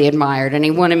he really admired, and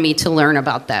he wanted me to learn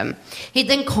about them. He'd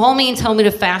then call me and tell me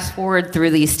to fast forward through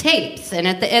these tapes, and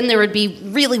at the end there would be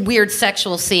really weird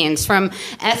sexual scenes, from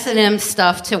S&M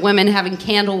stuff to women having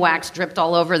candle wax dripped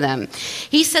all over them.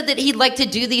 He said that he'd like to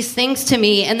do these things to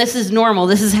me, and this is normal.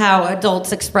 This is how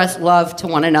adults express love to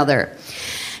one another.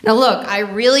 Now look, I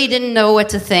really didn't know what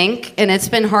to think, and it's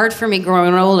been hard for me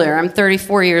growing older. I'm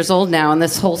 34 years old now, and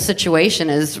this whole situation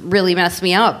has really messed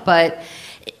me up. But,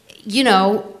 you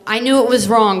know, I knew it was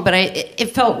wrong, but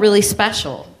it felt really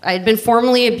special. I had been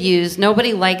formally abused.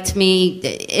 Nobody liked me.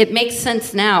 It makes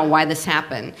sense now why this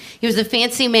happened. He was a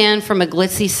fancy man from a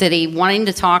glitzy city wanting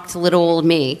to talk to little old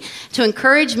me, to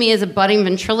encourage me as a budding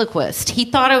ventriloquist. He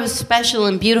thought I was special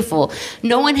and beautiful.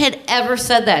 No one had ever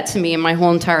said that to me in my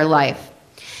whole entire life.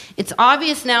 It's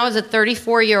obvious now as a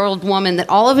 34-year-old woman that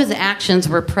all of his actions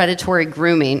were predatory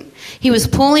grooming. He was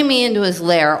pulling me into his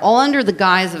lair, all under the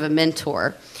guise of a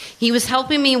mentor. He was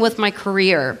helping me with my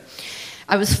career.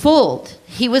 I was fooled.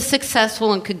 He was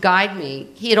successful and could guide me.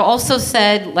 He had also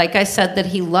said, like I said, that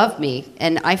he loved me,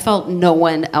 and I felt no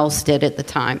one else did at the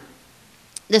time.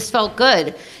 This felt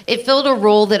good. It filled a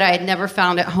role that I had never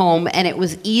found at home, and it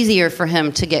was easier for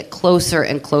him to get closer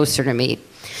and closer to me.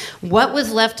 What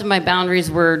was left of my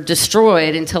boundaries were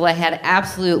destroyed until I had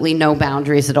absolutely no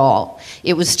boundaries at all.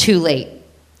 It was too late.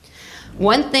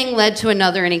 One thing led to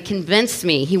another, and he convinced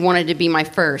me he wanted to be my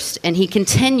first, and he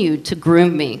continued to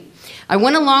groom me. I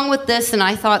went along with this, and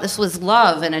I thought this was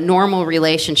love and a normal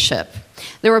relationship.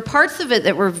 There were parts of it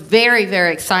that were very,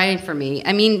 very exciting for me.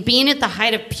 I mean, being at the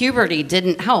height of puberty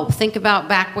didn't help. Think about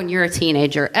back when you're a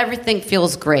teenager. Everything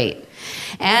feels great.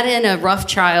 Add in a rough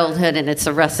childhood, and it's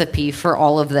a recipe for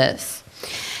all of this.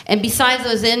 And besides,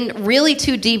 I was in really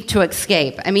too deep to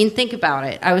escape. I mean, think about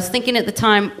it. I was thinking at the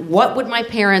time, what would my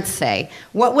parents say?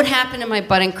 What would happen to my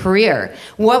budding career?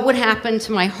 What would happen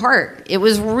to my heart? It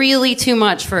was really too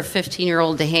much for a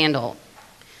 15-year-old to handle.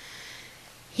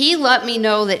 He let me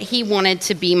know that he wanted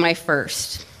to be my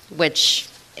first, which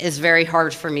is very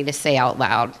hard for me to say out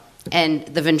loud. And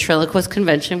the ventriloquist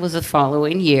convention was the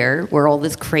following year, where all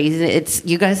this crazy,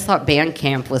 you guys thought band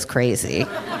camp was crazy,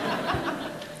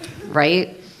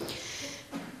 right?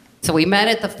 So we met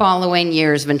at the following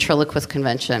year's ventriloquist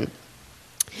convention.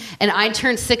 And I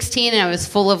turned 16, and I was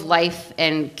full of life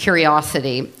and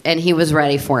curiosity, and he was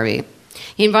ready for me.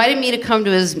 He invited me to come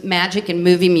to his magic and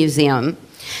movie museum.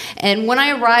 And when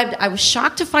I arrived, I was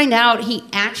shocked to find out he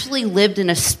actually lived in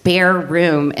a spare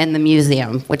room in the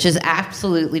museum, which is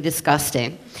absolutely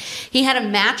disgusting. He had a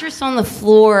mattress on the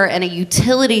floor and a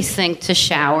utility sink to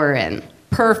shower in.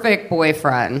 Perfect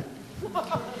boyfriend.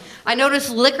 I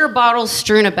noticed liquor bottles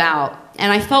strewn about,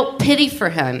 and I felt pity for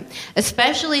him,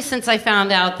 especially since I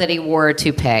found out that he wore a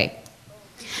toupee.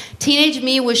 Teenage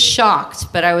me was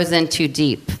shocked, but I was in too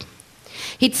deep.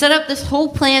 He'd set up this whole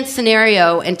planned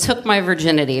scenario and took my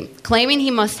virginity, claiming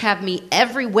he must have me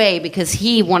every way because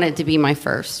he wanted to be my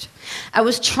first. I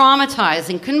was traumatized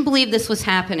and couldn't believe this was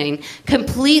happening,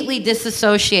 completely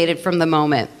disassociated from the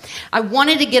moment. I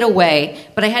wanted to get away,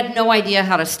 but I had no idea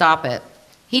how to stop it.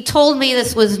 He told me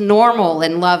this was normal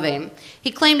and loving.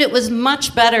 He claimed it was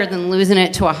much better than losing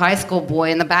it to a high school boy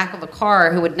in the back of a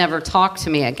car who would never talk to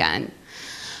me again.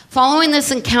 Following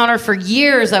this encounter for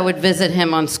years, I would visit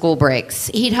him on school breaks.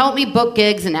 He'd help me book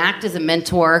gigs and act as a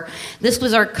mentor. This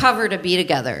was our cover to be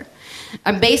together.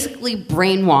 I'm basically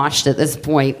brainwashed at this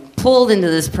point, pulled into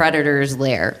this predator's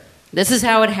lair. This is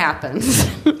how it happens.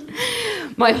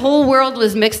 My whole world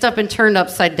was mixed up and turned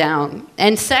upside down.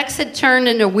 And sex had turned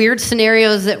into weird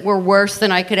scenarios that were worse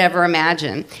than I could ever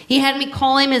imagine. He had me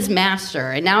call him his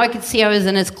master, and now I could see I was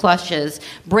in his clutches,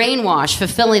 brainwashed,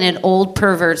 fulfilling an old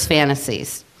pervert's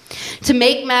fantasies. To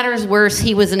make matters worse,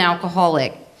 he was an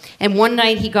alcoholic. And one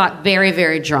night he got very,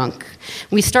 very drunk.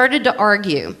 We started to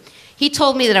argue. He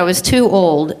told me that I was too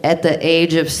old at the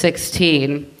age of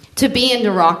 16 to be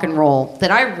into rock and roll,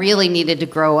 that I really needed to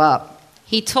grow up.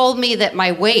 He told me that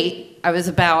my weight, I was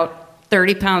about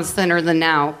 30 pounds thinner than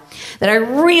now, that I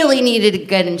really needed to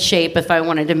get in shape if I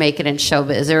wanted to make it in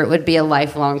showbiz, or it would be a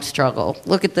lifelong struggle.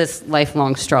 Look at this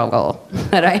lifelong struggle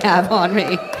that I have on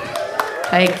me.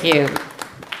 Thank you.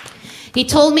 He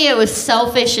told me I was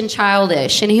selfish and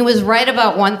childish, and he was right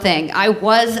about one thing. I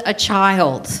was a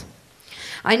child.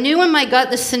 I knew in my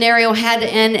gut the scenario had to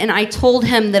end, and I told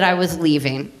him that I was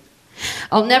leaving.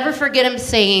 I'll never forget him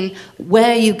saying,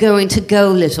 "Where are you going to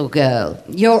go, little girl?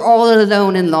 You're all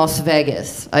alone in Las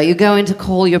Vegas. Are you going to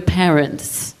call your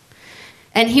parents?"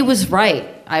 And he was right.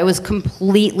 I was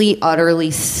completely,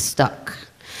 utterly stuck.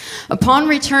 Upon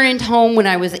returning home when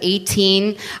I was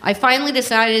 18, I finally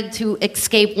decided to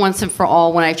escape once and for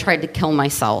all when I tried to kill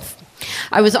myself.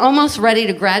 I was almost ready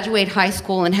to graduate high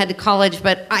school and head to college,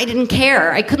 but I didn't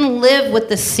care. I couldn't live with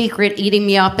the secret eating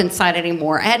me up inside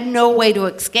anymore. I had no way to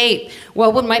escape.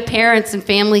 What would my parents and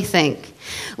family think?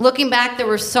 Looking back, there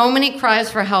were so many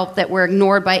cries for help that were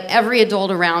ignored by every adult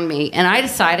around me, and I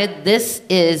decided this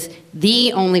is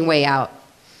the only way out.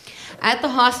 At the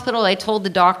hospital, I told the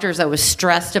doctors I was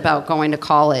stressed about going to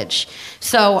college,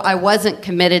 so I wasn't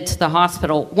committed to the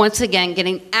hospital, once again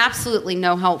getting absolutely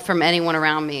no help from anyone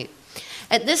around me.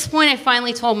 At this point, I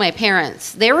finally told my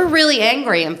parents. They were really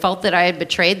angry and felt that I had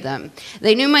betrayed them.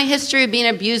 They knew my history of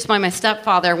being abused by my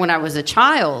stepfather when I was a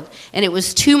child, and it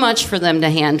was too much for them to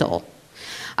handle.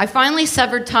 I finally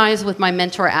severed ties with my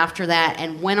mentor after that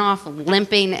and went off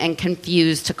limping and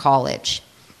confused to college.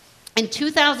 In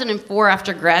 2004,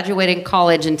 after graduating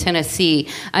college in Tennessee,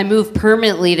 I moved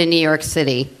permanently to New York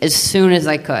City as soon as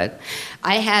I could.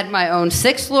 I had my own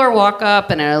 6th-floor walk-up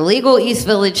and an illegal East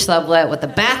Village sublet with a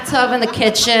bathtub in the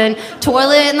kitchen,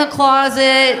 toilet in the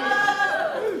closet.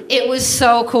 It was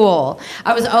so cool.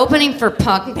 I was opening for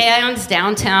punk bands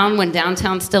downtown when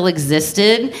downtown still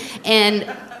existed, and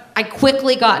I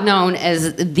quickly got known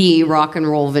as the rock and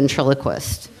roll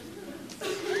ventriloquist.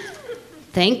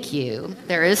 Thank you.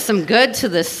 There is some good to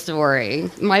this story.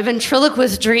 My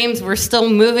ventriloquist dreams were still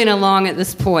moving along at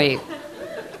this point.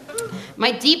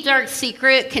 My deep, dark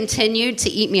secret continued to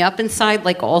eat me up inside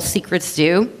like all secrets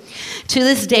do. To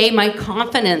this day, my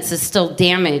confidence is still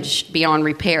damaged beyond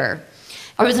repair.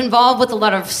 I was involved with a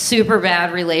lot of super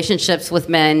bad relationships with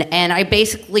men, and I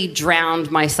basically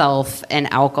drowned myself in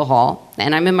alcohol.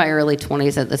 And I'm in my early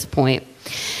 20s at this point.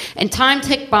 And time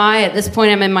ticked by. At this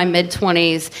point, I'm in my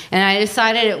mid-20s, and I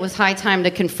decided it was high time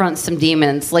to confront some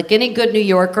demons. Like any good New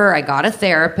Yorker, I got a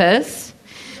therapist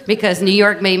because New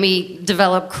York made me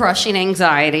develop crushing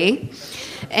anxiety.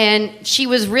 And she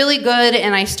was really good,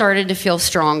 and I started to feel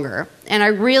stronger. And I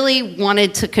really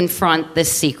wanted to confront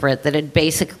this secret that had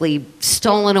basically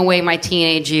stolen away my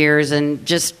teenage years and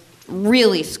just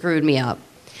really screwed me up.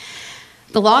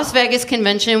 The Las Vegas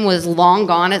convention was long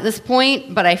gone at this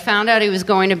point, but I found out it was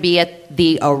going to be at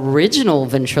the original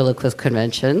ventriloquist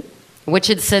convention, which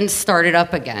had since started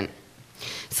up again.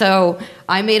 So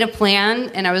I made a plan,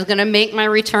 and I was going to make my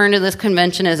return to this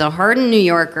convention as a hardened New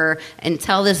Yorker and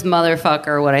tell this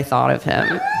motherfucker what I thought of him.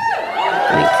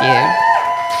 Thank you.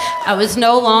 I was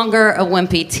no longer a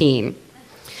wimpy teen.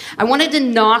 I wanted to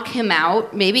knock him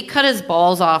out, maybe cut his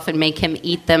balls off and make him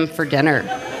eat them for dinner.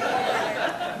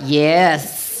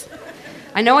 Yes.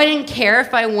 I know I didn't care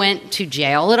if I went to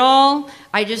jail at all.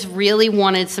 I just really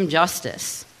wanted some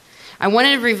justice. I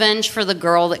wanted revenge for the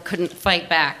girl that couldn't fight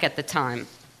back at the time.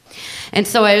 And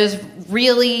so I was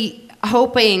really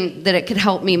hoping that it could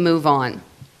help me move on.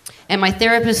 And my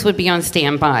therapist would be on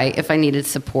standby if I needed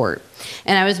support.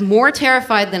 And I was more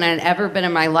terrified than I'd ever been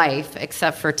in my life,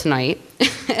 except for tonight.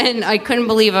 And I couldn't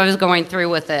believe I was going through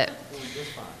with it.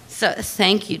 So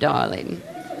thank you, darling.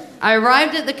 I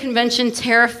arrived at the convention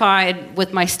terrified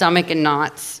with my stomach in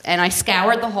knots, and I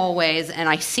scoured the hallways, and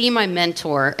I see my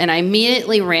mentor, and I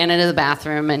immediately ran into the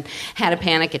bathroom and had a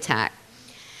panic attack.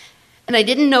 And I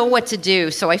didn't know what to do,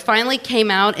 so I finally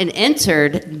came out and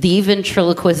entered the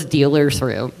ventriloquist dealer's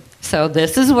room. So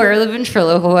this is where the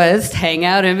ventriloquists hang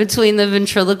out in between the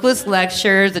ventriloquist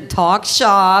lectures and talk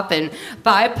shop and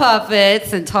buy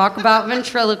puppets and talk about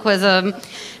ventriloquism.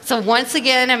 So once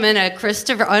again, I'm in a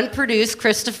unproduced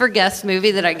Christopher Guest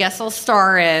movie that I guess I'll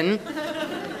star in,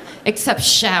 except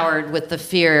showered with the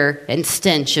fear and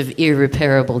stench of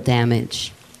irreparable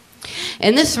damage.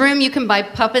 In this room, you can buy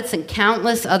puppets and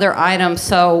countless other items,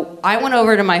 so I went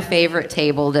over to my favorite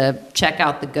table to check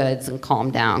out the goods and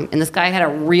calm down. And this guy had a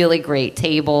really great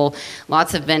table,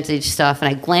 lots of vintage stuff, and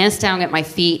I glanced down at my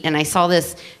feet, and I saw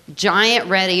this giant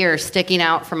red ear sticking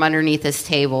out from underneath this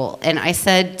table. And I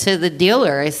said to the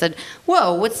dealer, I said,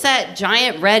 "Whoa, what's that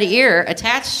giant red ear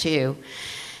attached to?"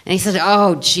 And he said,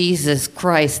 "Oh, Jesus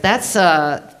Christ, that's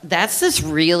this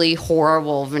really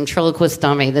horrible ventriloquist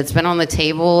dummy that's been on the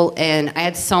table, and I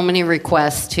had so many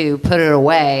requests to put it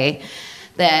away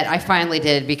that I finally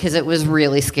did because it was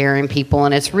really scaring people,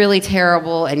 and it's really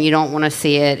terrible, and you don't want to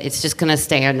see it. It's just going to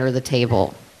stay under the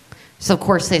table." So, of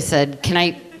course, they said, Can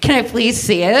I please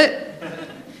see it?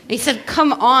 And he said,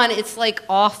 "Come on, it's like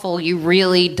awful. You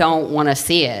really don't want to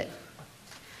see it."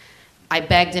 I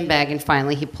begged and begged, and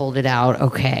finally he pulled it out.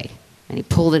 Okay. And he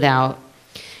pulled it out,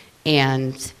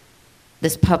 and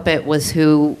this puppet was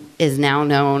who is now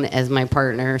known as my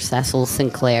partner, Cecil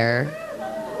Sinclair,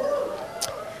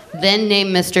 then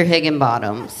named Mr.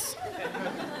 Higginbottoms.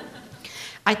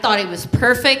 I thought he was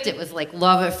perfect. It was like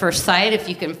love at first sight if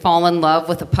you can fall in love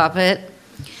with a puppet.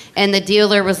 And the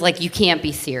dealer was like, you can't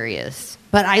be serious.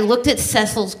 But I looked at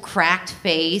Cecil's cracked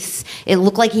face. It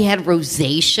looked like he had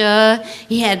rosacea.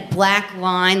 He had black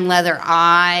line leather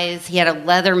eyes. He had a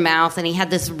leather mouth, and he had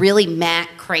this really matte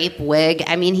crepe wig.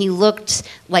 I mean, he looked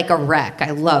like a wreck.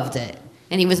 I loved it.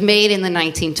 And he was made in the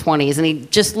 1920s, and he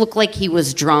just looked like he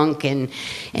was drunk and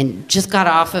just got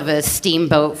off of a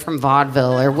steamboat from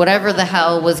vaudeville or whatever the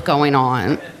hell was going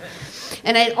on.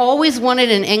 And I'd always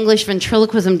wanted an English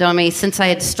ventriloquism dummy since I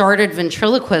had started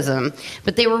ventriloquism,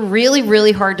 but they were really,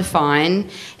 really hard to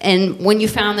find, and when you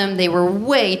found them, they were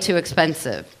way too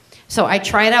expensive. So I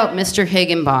tried out Mr.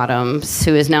 Higginbottoms,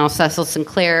 who is now Cecil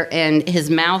Sinclair, and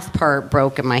his mouth part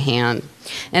broke in my hand.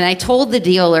 And I told the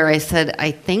dealer, I said,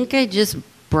 I think I just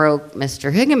broke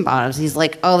Mr. Higginbottoms. He's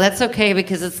like, oh, that's okay,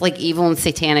 because it's like evil and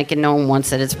satanic and no one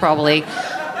wants it. It's probably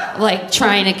like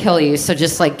trying to kill you, so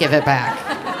just like give it back.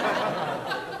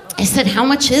 I said, how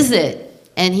much is it?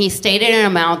 And he stated an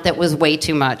amount that was way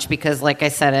too much because, like I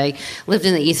said, I lived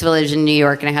in the East Village in New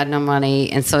York and I had no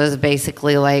money. And so it was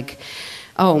basically like,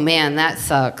 oh, man, that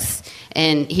sucks.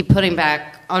 And he put him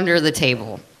back under the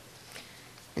table.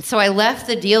 And so I left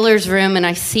the dealer's room and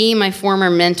I see my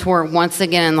former mentor once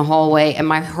again in the hallway, and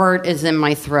my heart is in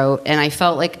my throat. And I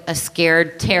felt like a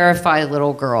scared, terrified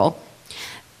little girl.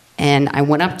 And I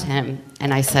went up to him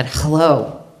and I said,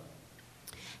 hello.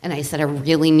 And I said, I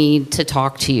really need to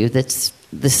talk to you. This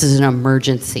is an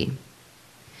emergency.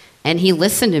 And he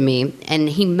listened to me, and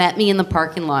he met me in the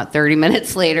parking lot 30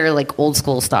 minutes later, like old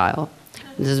school style.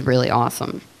 This is really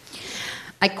awesome.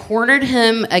 I cornered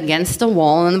him against a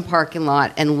wall in the parking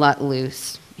lot and let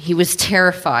loose. He was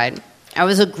terrified. I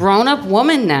was a grown-up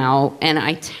woman now, and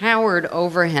I towered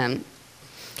over him.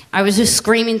 I was just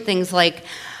screaming things like,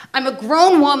 I'm a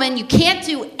grown woman. You can't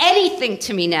do anything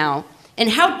to me now. And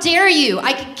how dare you?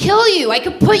 I could kill you. I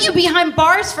could put you behind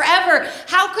bars forever.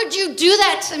 How could you do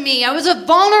that to me? I was a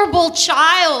vulnerable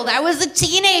child. I was a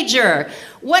teenager.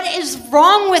 What is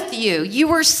wrong with you? You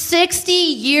were 60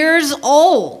 years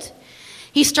old.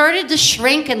 He started to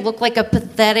shrink and look like a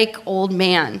pathetic old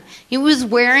man. He was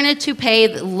wearing a toupee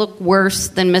that looked worse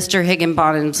than Mr.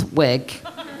 Higginbottom's wig.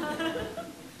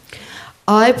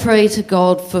 I pray to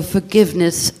God for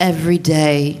forgiveness every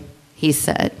day, he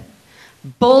said.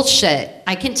 Bullshit.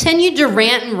 I continued to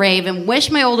rant and rave and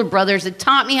wish my older brothers had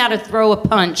taught me how to throw a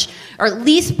punch, or at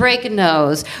least break a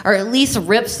nose, or at least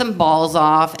rip some balls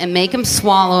off and make him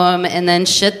swallow them and then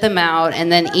shit them out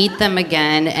and then eat them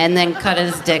again and then cut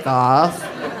his dick off.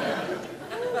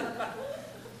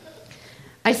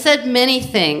 I said many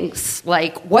things,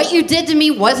 like, what you did to me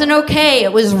wasn't okay.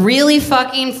 It was really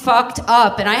fucking fucked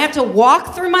up. And I have to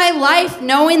walk through my life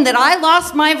knowing that I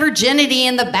lost my virginity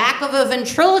in the back of a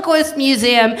ventriloquist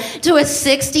museum to a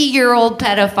 60-year-old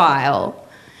pedophile.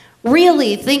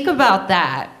 Really, think about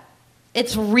that.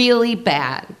 It's really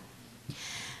bad.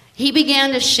 He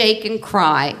began to shake and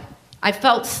cry. I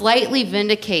felt slightly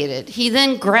vindicated. He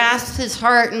then grasped his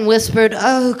heart and whispered,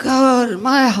 oh God,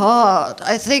 my heart.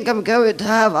 I think I'm going to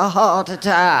have a heart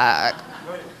attack.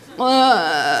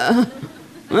 I'm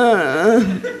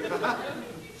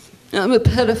a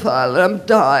pedophile and I'm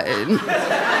dying.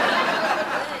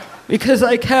 Because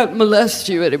I can't molest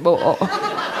you anymore.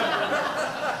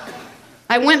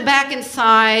 I went back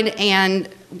inside and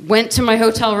went to my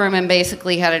hotel room and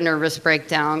basically had a nervous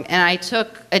breakdown. And I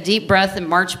took a deep breath and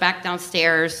marched back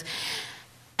downstairs.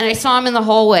 And I saw him in the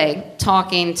hallway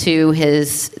talking to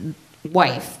his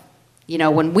wife. You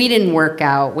know, when we didn't work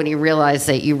out, when he realized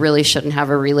that you really shouldn't have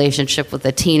a relationship with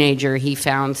a teenager, he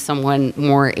found someone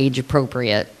more age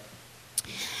appropriate.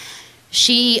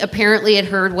 She apparently had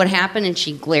heard what happened, and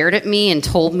she glared at me and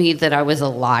told me that I was a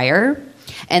liar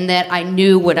and that I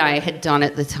knew what I had done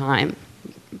at the time.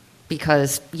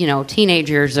 Because, you know,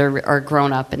 teenagers are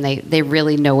grown up and they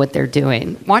really know what they're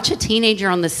doing. Watch a teenager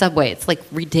on the subway. It's, like,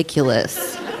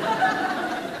 ridiculous.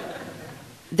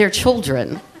 They're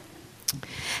children.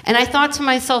 And I thought to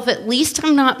myself, at least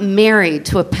I'm not married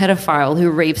to a pedophile who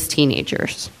rapes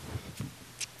teenagers.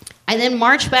 I then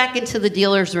marched back into the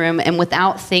dealer's room and,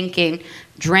 without thinking,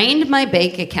 drained my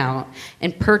bank account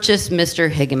and purchased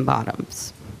Mr.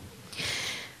 Higginbottoms,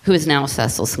 who is now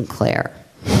Cecil Sinclair.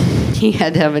 He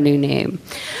had to have a new name.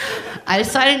 I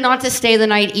decided not to stay the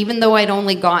night, even though I'd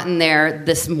only gotten there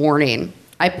this morning.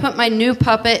 I put my new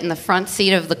puppet in the front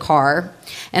seat of the car,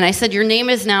 and I said, your name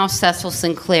is now Cecil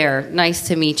Sinclair. Nice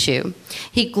to meet you.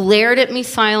 He glared at me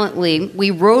silently. We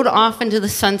rode off into the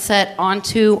sunset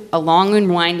onto a long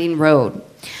and winding road.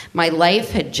 My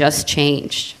life had just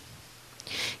changed.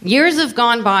 Years have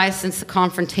gone by since the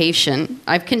confrontation.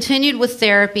 I've continued with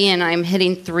therapy, and I'm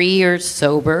hitting 3 years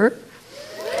sober.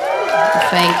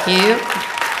 Thank you.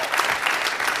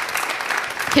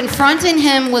 Confronting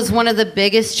him was one of the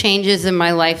biggest changes in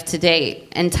my life to date,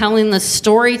 and telling the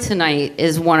story tonight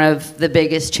is one of the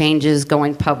biggest changes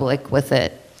going public with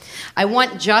it. I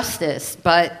want justice,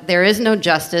 but there is no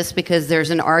justice because there's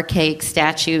an archaic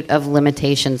statute of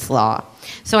limitations law.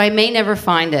 So I may never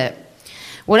find it.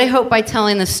 What I hope by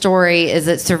telling the story is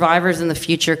that survivors in the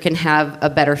future can have a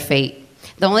better fate.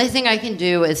 The only thing I can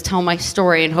do is tell my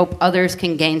story and hope others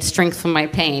can gain strength from my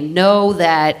pain. Know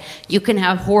that you can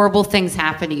have horrible things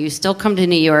happen to you, still come to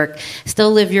New York,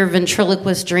 still live your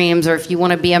ventriloquist dreams, or if you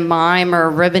want to be a mime or a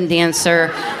ribbon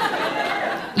dancer,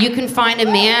 you can find a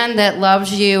man that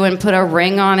loves you and put a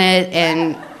ring on it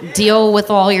and deal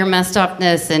with all your messed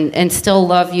upness and still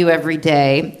love you every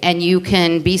day. And you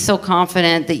can be so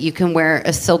confident that you can wear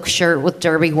a silk shirt with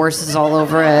derby horses all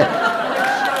over it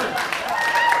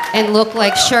and look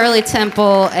like Shirley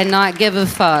Temple and not give a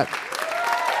fuck.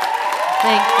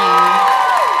 Thank you.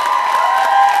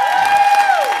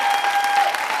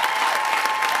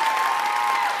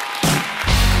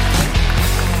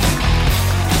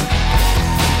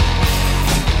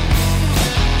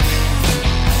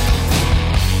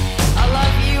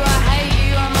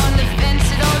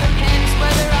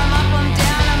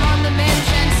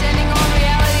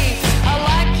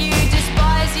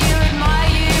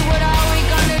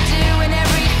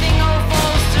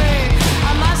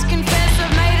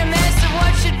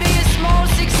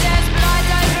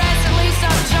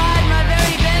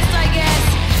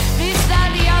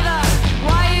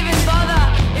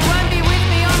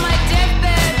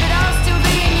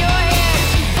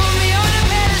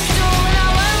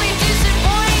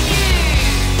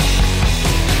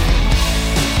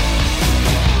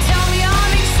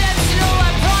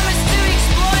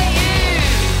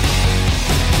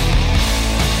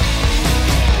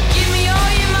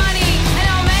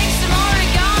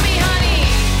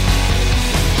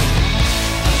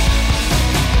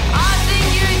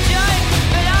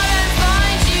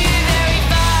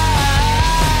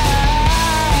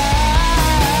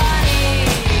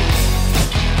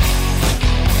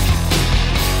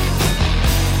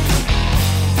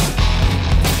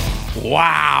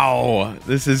 Wow.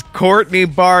 This is Courtney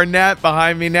Barnett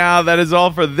behind me now. That is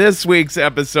all for this week's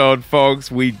episode, folks.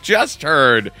 We just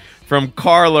heard from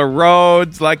Carla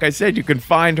Rhodes. Like I said, you can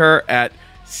find her at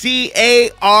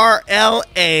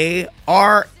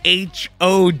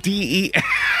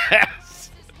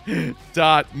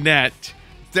CarlaRhodes.net.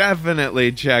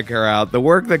 Definitely check her out. The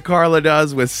work that Carla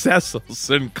does with Cecil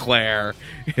Sinclair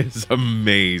is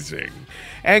amazing.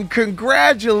 And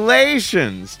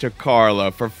congratulations to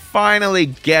Carla for finally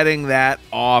getting that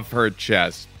off her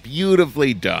chest.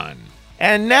 Beautifully done.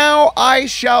 And now I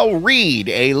shall read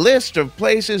a list of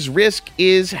places Risk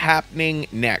is happening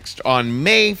next. On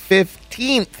May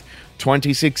 15th,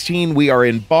 2016, we are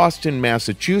in Boston,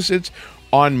 Massachusetts.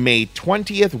 On May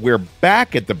 20th, we're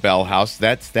back at the Bell House.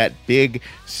 That's that big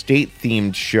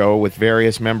state-themed show with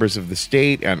various members of the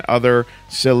state and other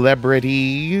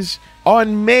celebrities.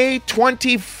 On May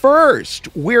 21st,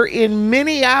 we're in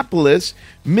Minneapolis,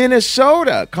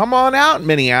 Minnesota. Come on out,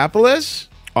 Minneapolis.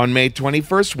 On May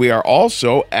 21st, we are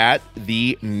also at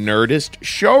the Nerdist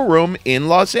Showroom in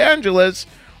Los Angeles.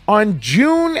 On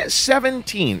June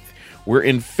 17th, we're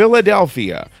in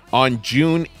Philadelphia. On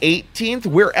June 18th,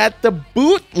 we're at the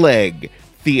Bootleg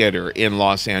Theater in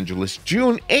Los Angeles.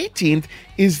 June 18th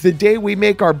is the day we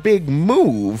make our big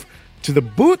move to the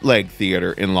Bootleg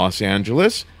Theater in Los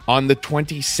Angeles. On the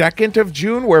 22nd of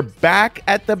June, we're back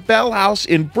at the Bell House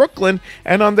in Brooklyn.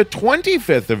 And on the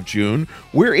 25th of June,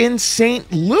 we're in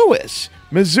St. Louis,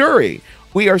 Missouri.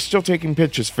 We are still taking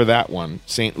pitches for that one,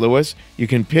 St. Louis. You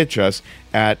can pitch us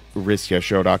at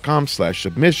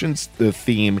riskyeshow.com/submissions. The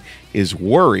theme is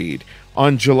Worried.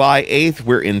 On July 8th,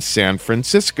 we're in San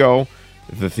Francisco.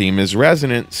 The theme is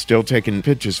Resonant. Still taking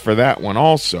pitches for that one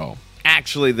also.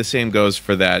 Actually, the same goes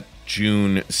for that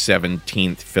June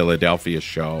 17th Philadelphia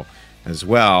show as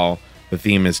well. The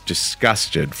theme is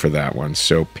Disgusted for that one.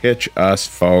 So pitch us,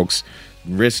 folks.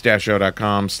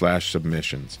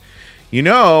 risk-show.com/submissions. You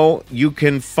know, you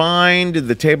can find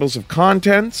the tables of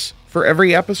contents for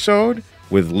every episode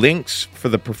with links for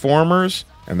the performers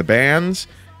and the bands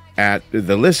at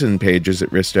the listen pages at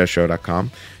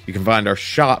risk-show.com. You can find our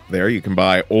shop there. You can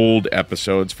buy old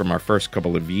episodes from our first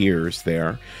couple of years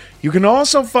there. You can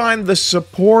also find the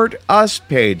Support Us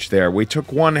page there. We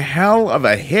took one hell of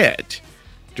a hit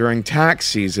during tax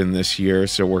season this year,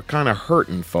 so we're kind of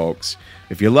hurting, folks.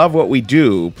 If you love what we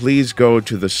do, please go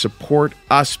to the Support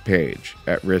Us page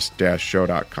at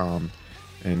risk-show.com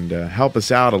and help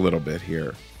us out a little bit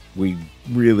here. We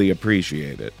really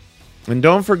appreciate it. And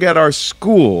don't forget, our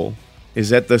school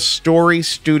is at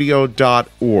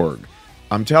thestorystudio.org.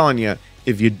 I'm telling you,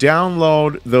 if you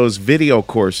download those video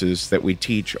courses that we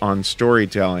teach on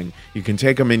storytelling, you can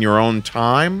take them in your own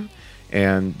time,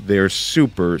 and they're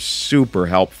super, super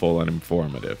helpful and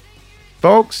informative.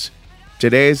 Folks,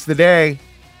 today's the day.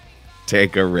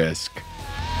 Take a risk.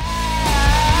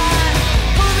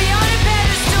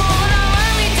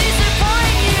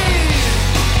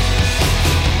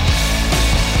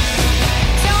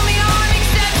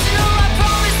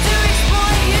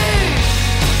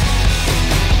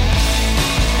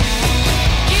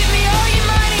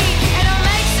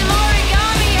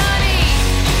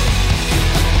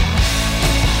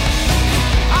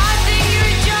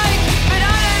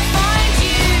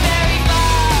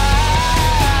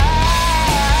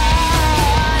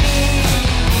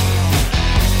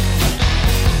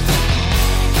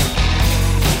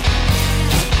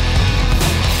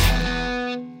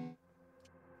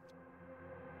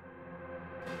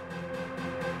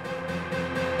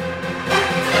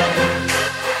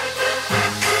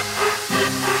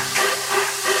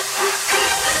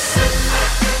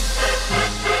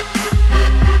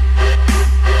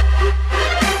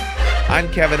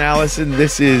 Kevin Allison.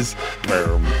 This is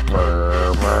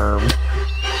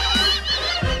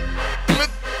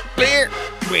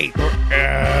wait.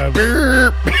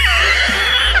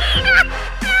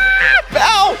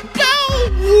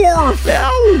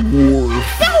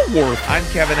 Foulworth. I'm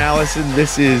Kevin Allison.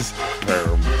 This is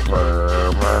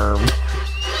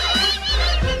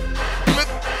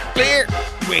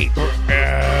wait.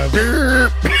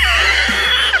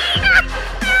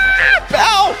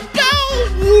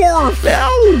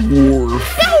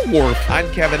 Foulworth. I'm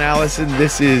Kevin Allison.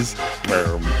 This is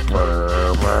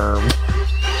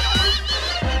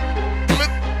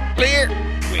wait.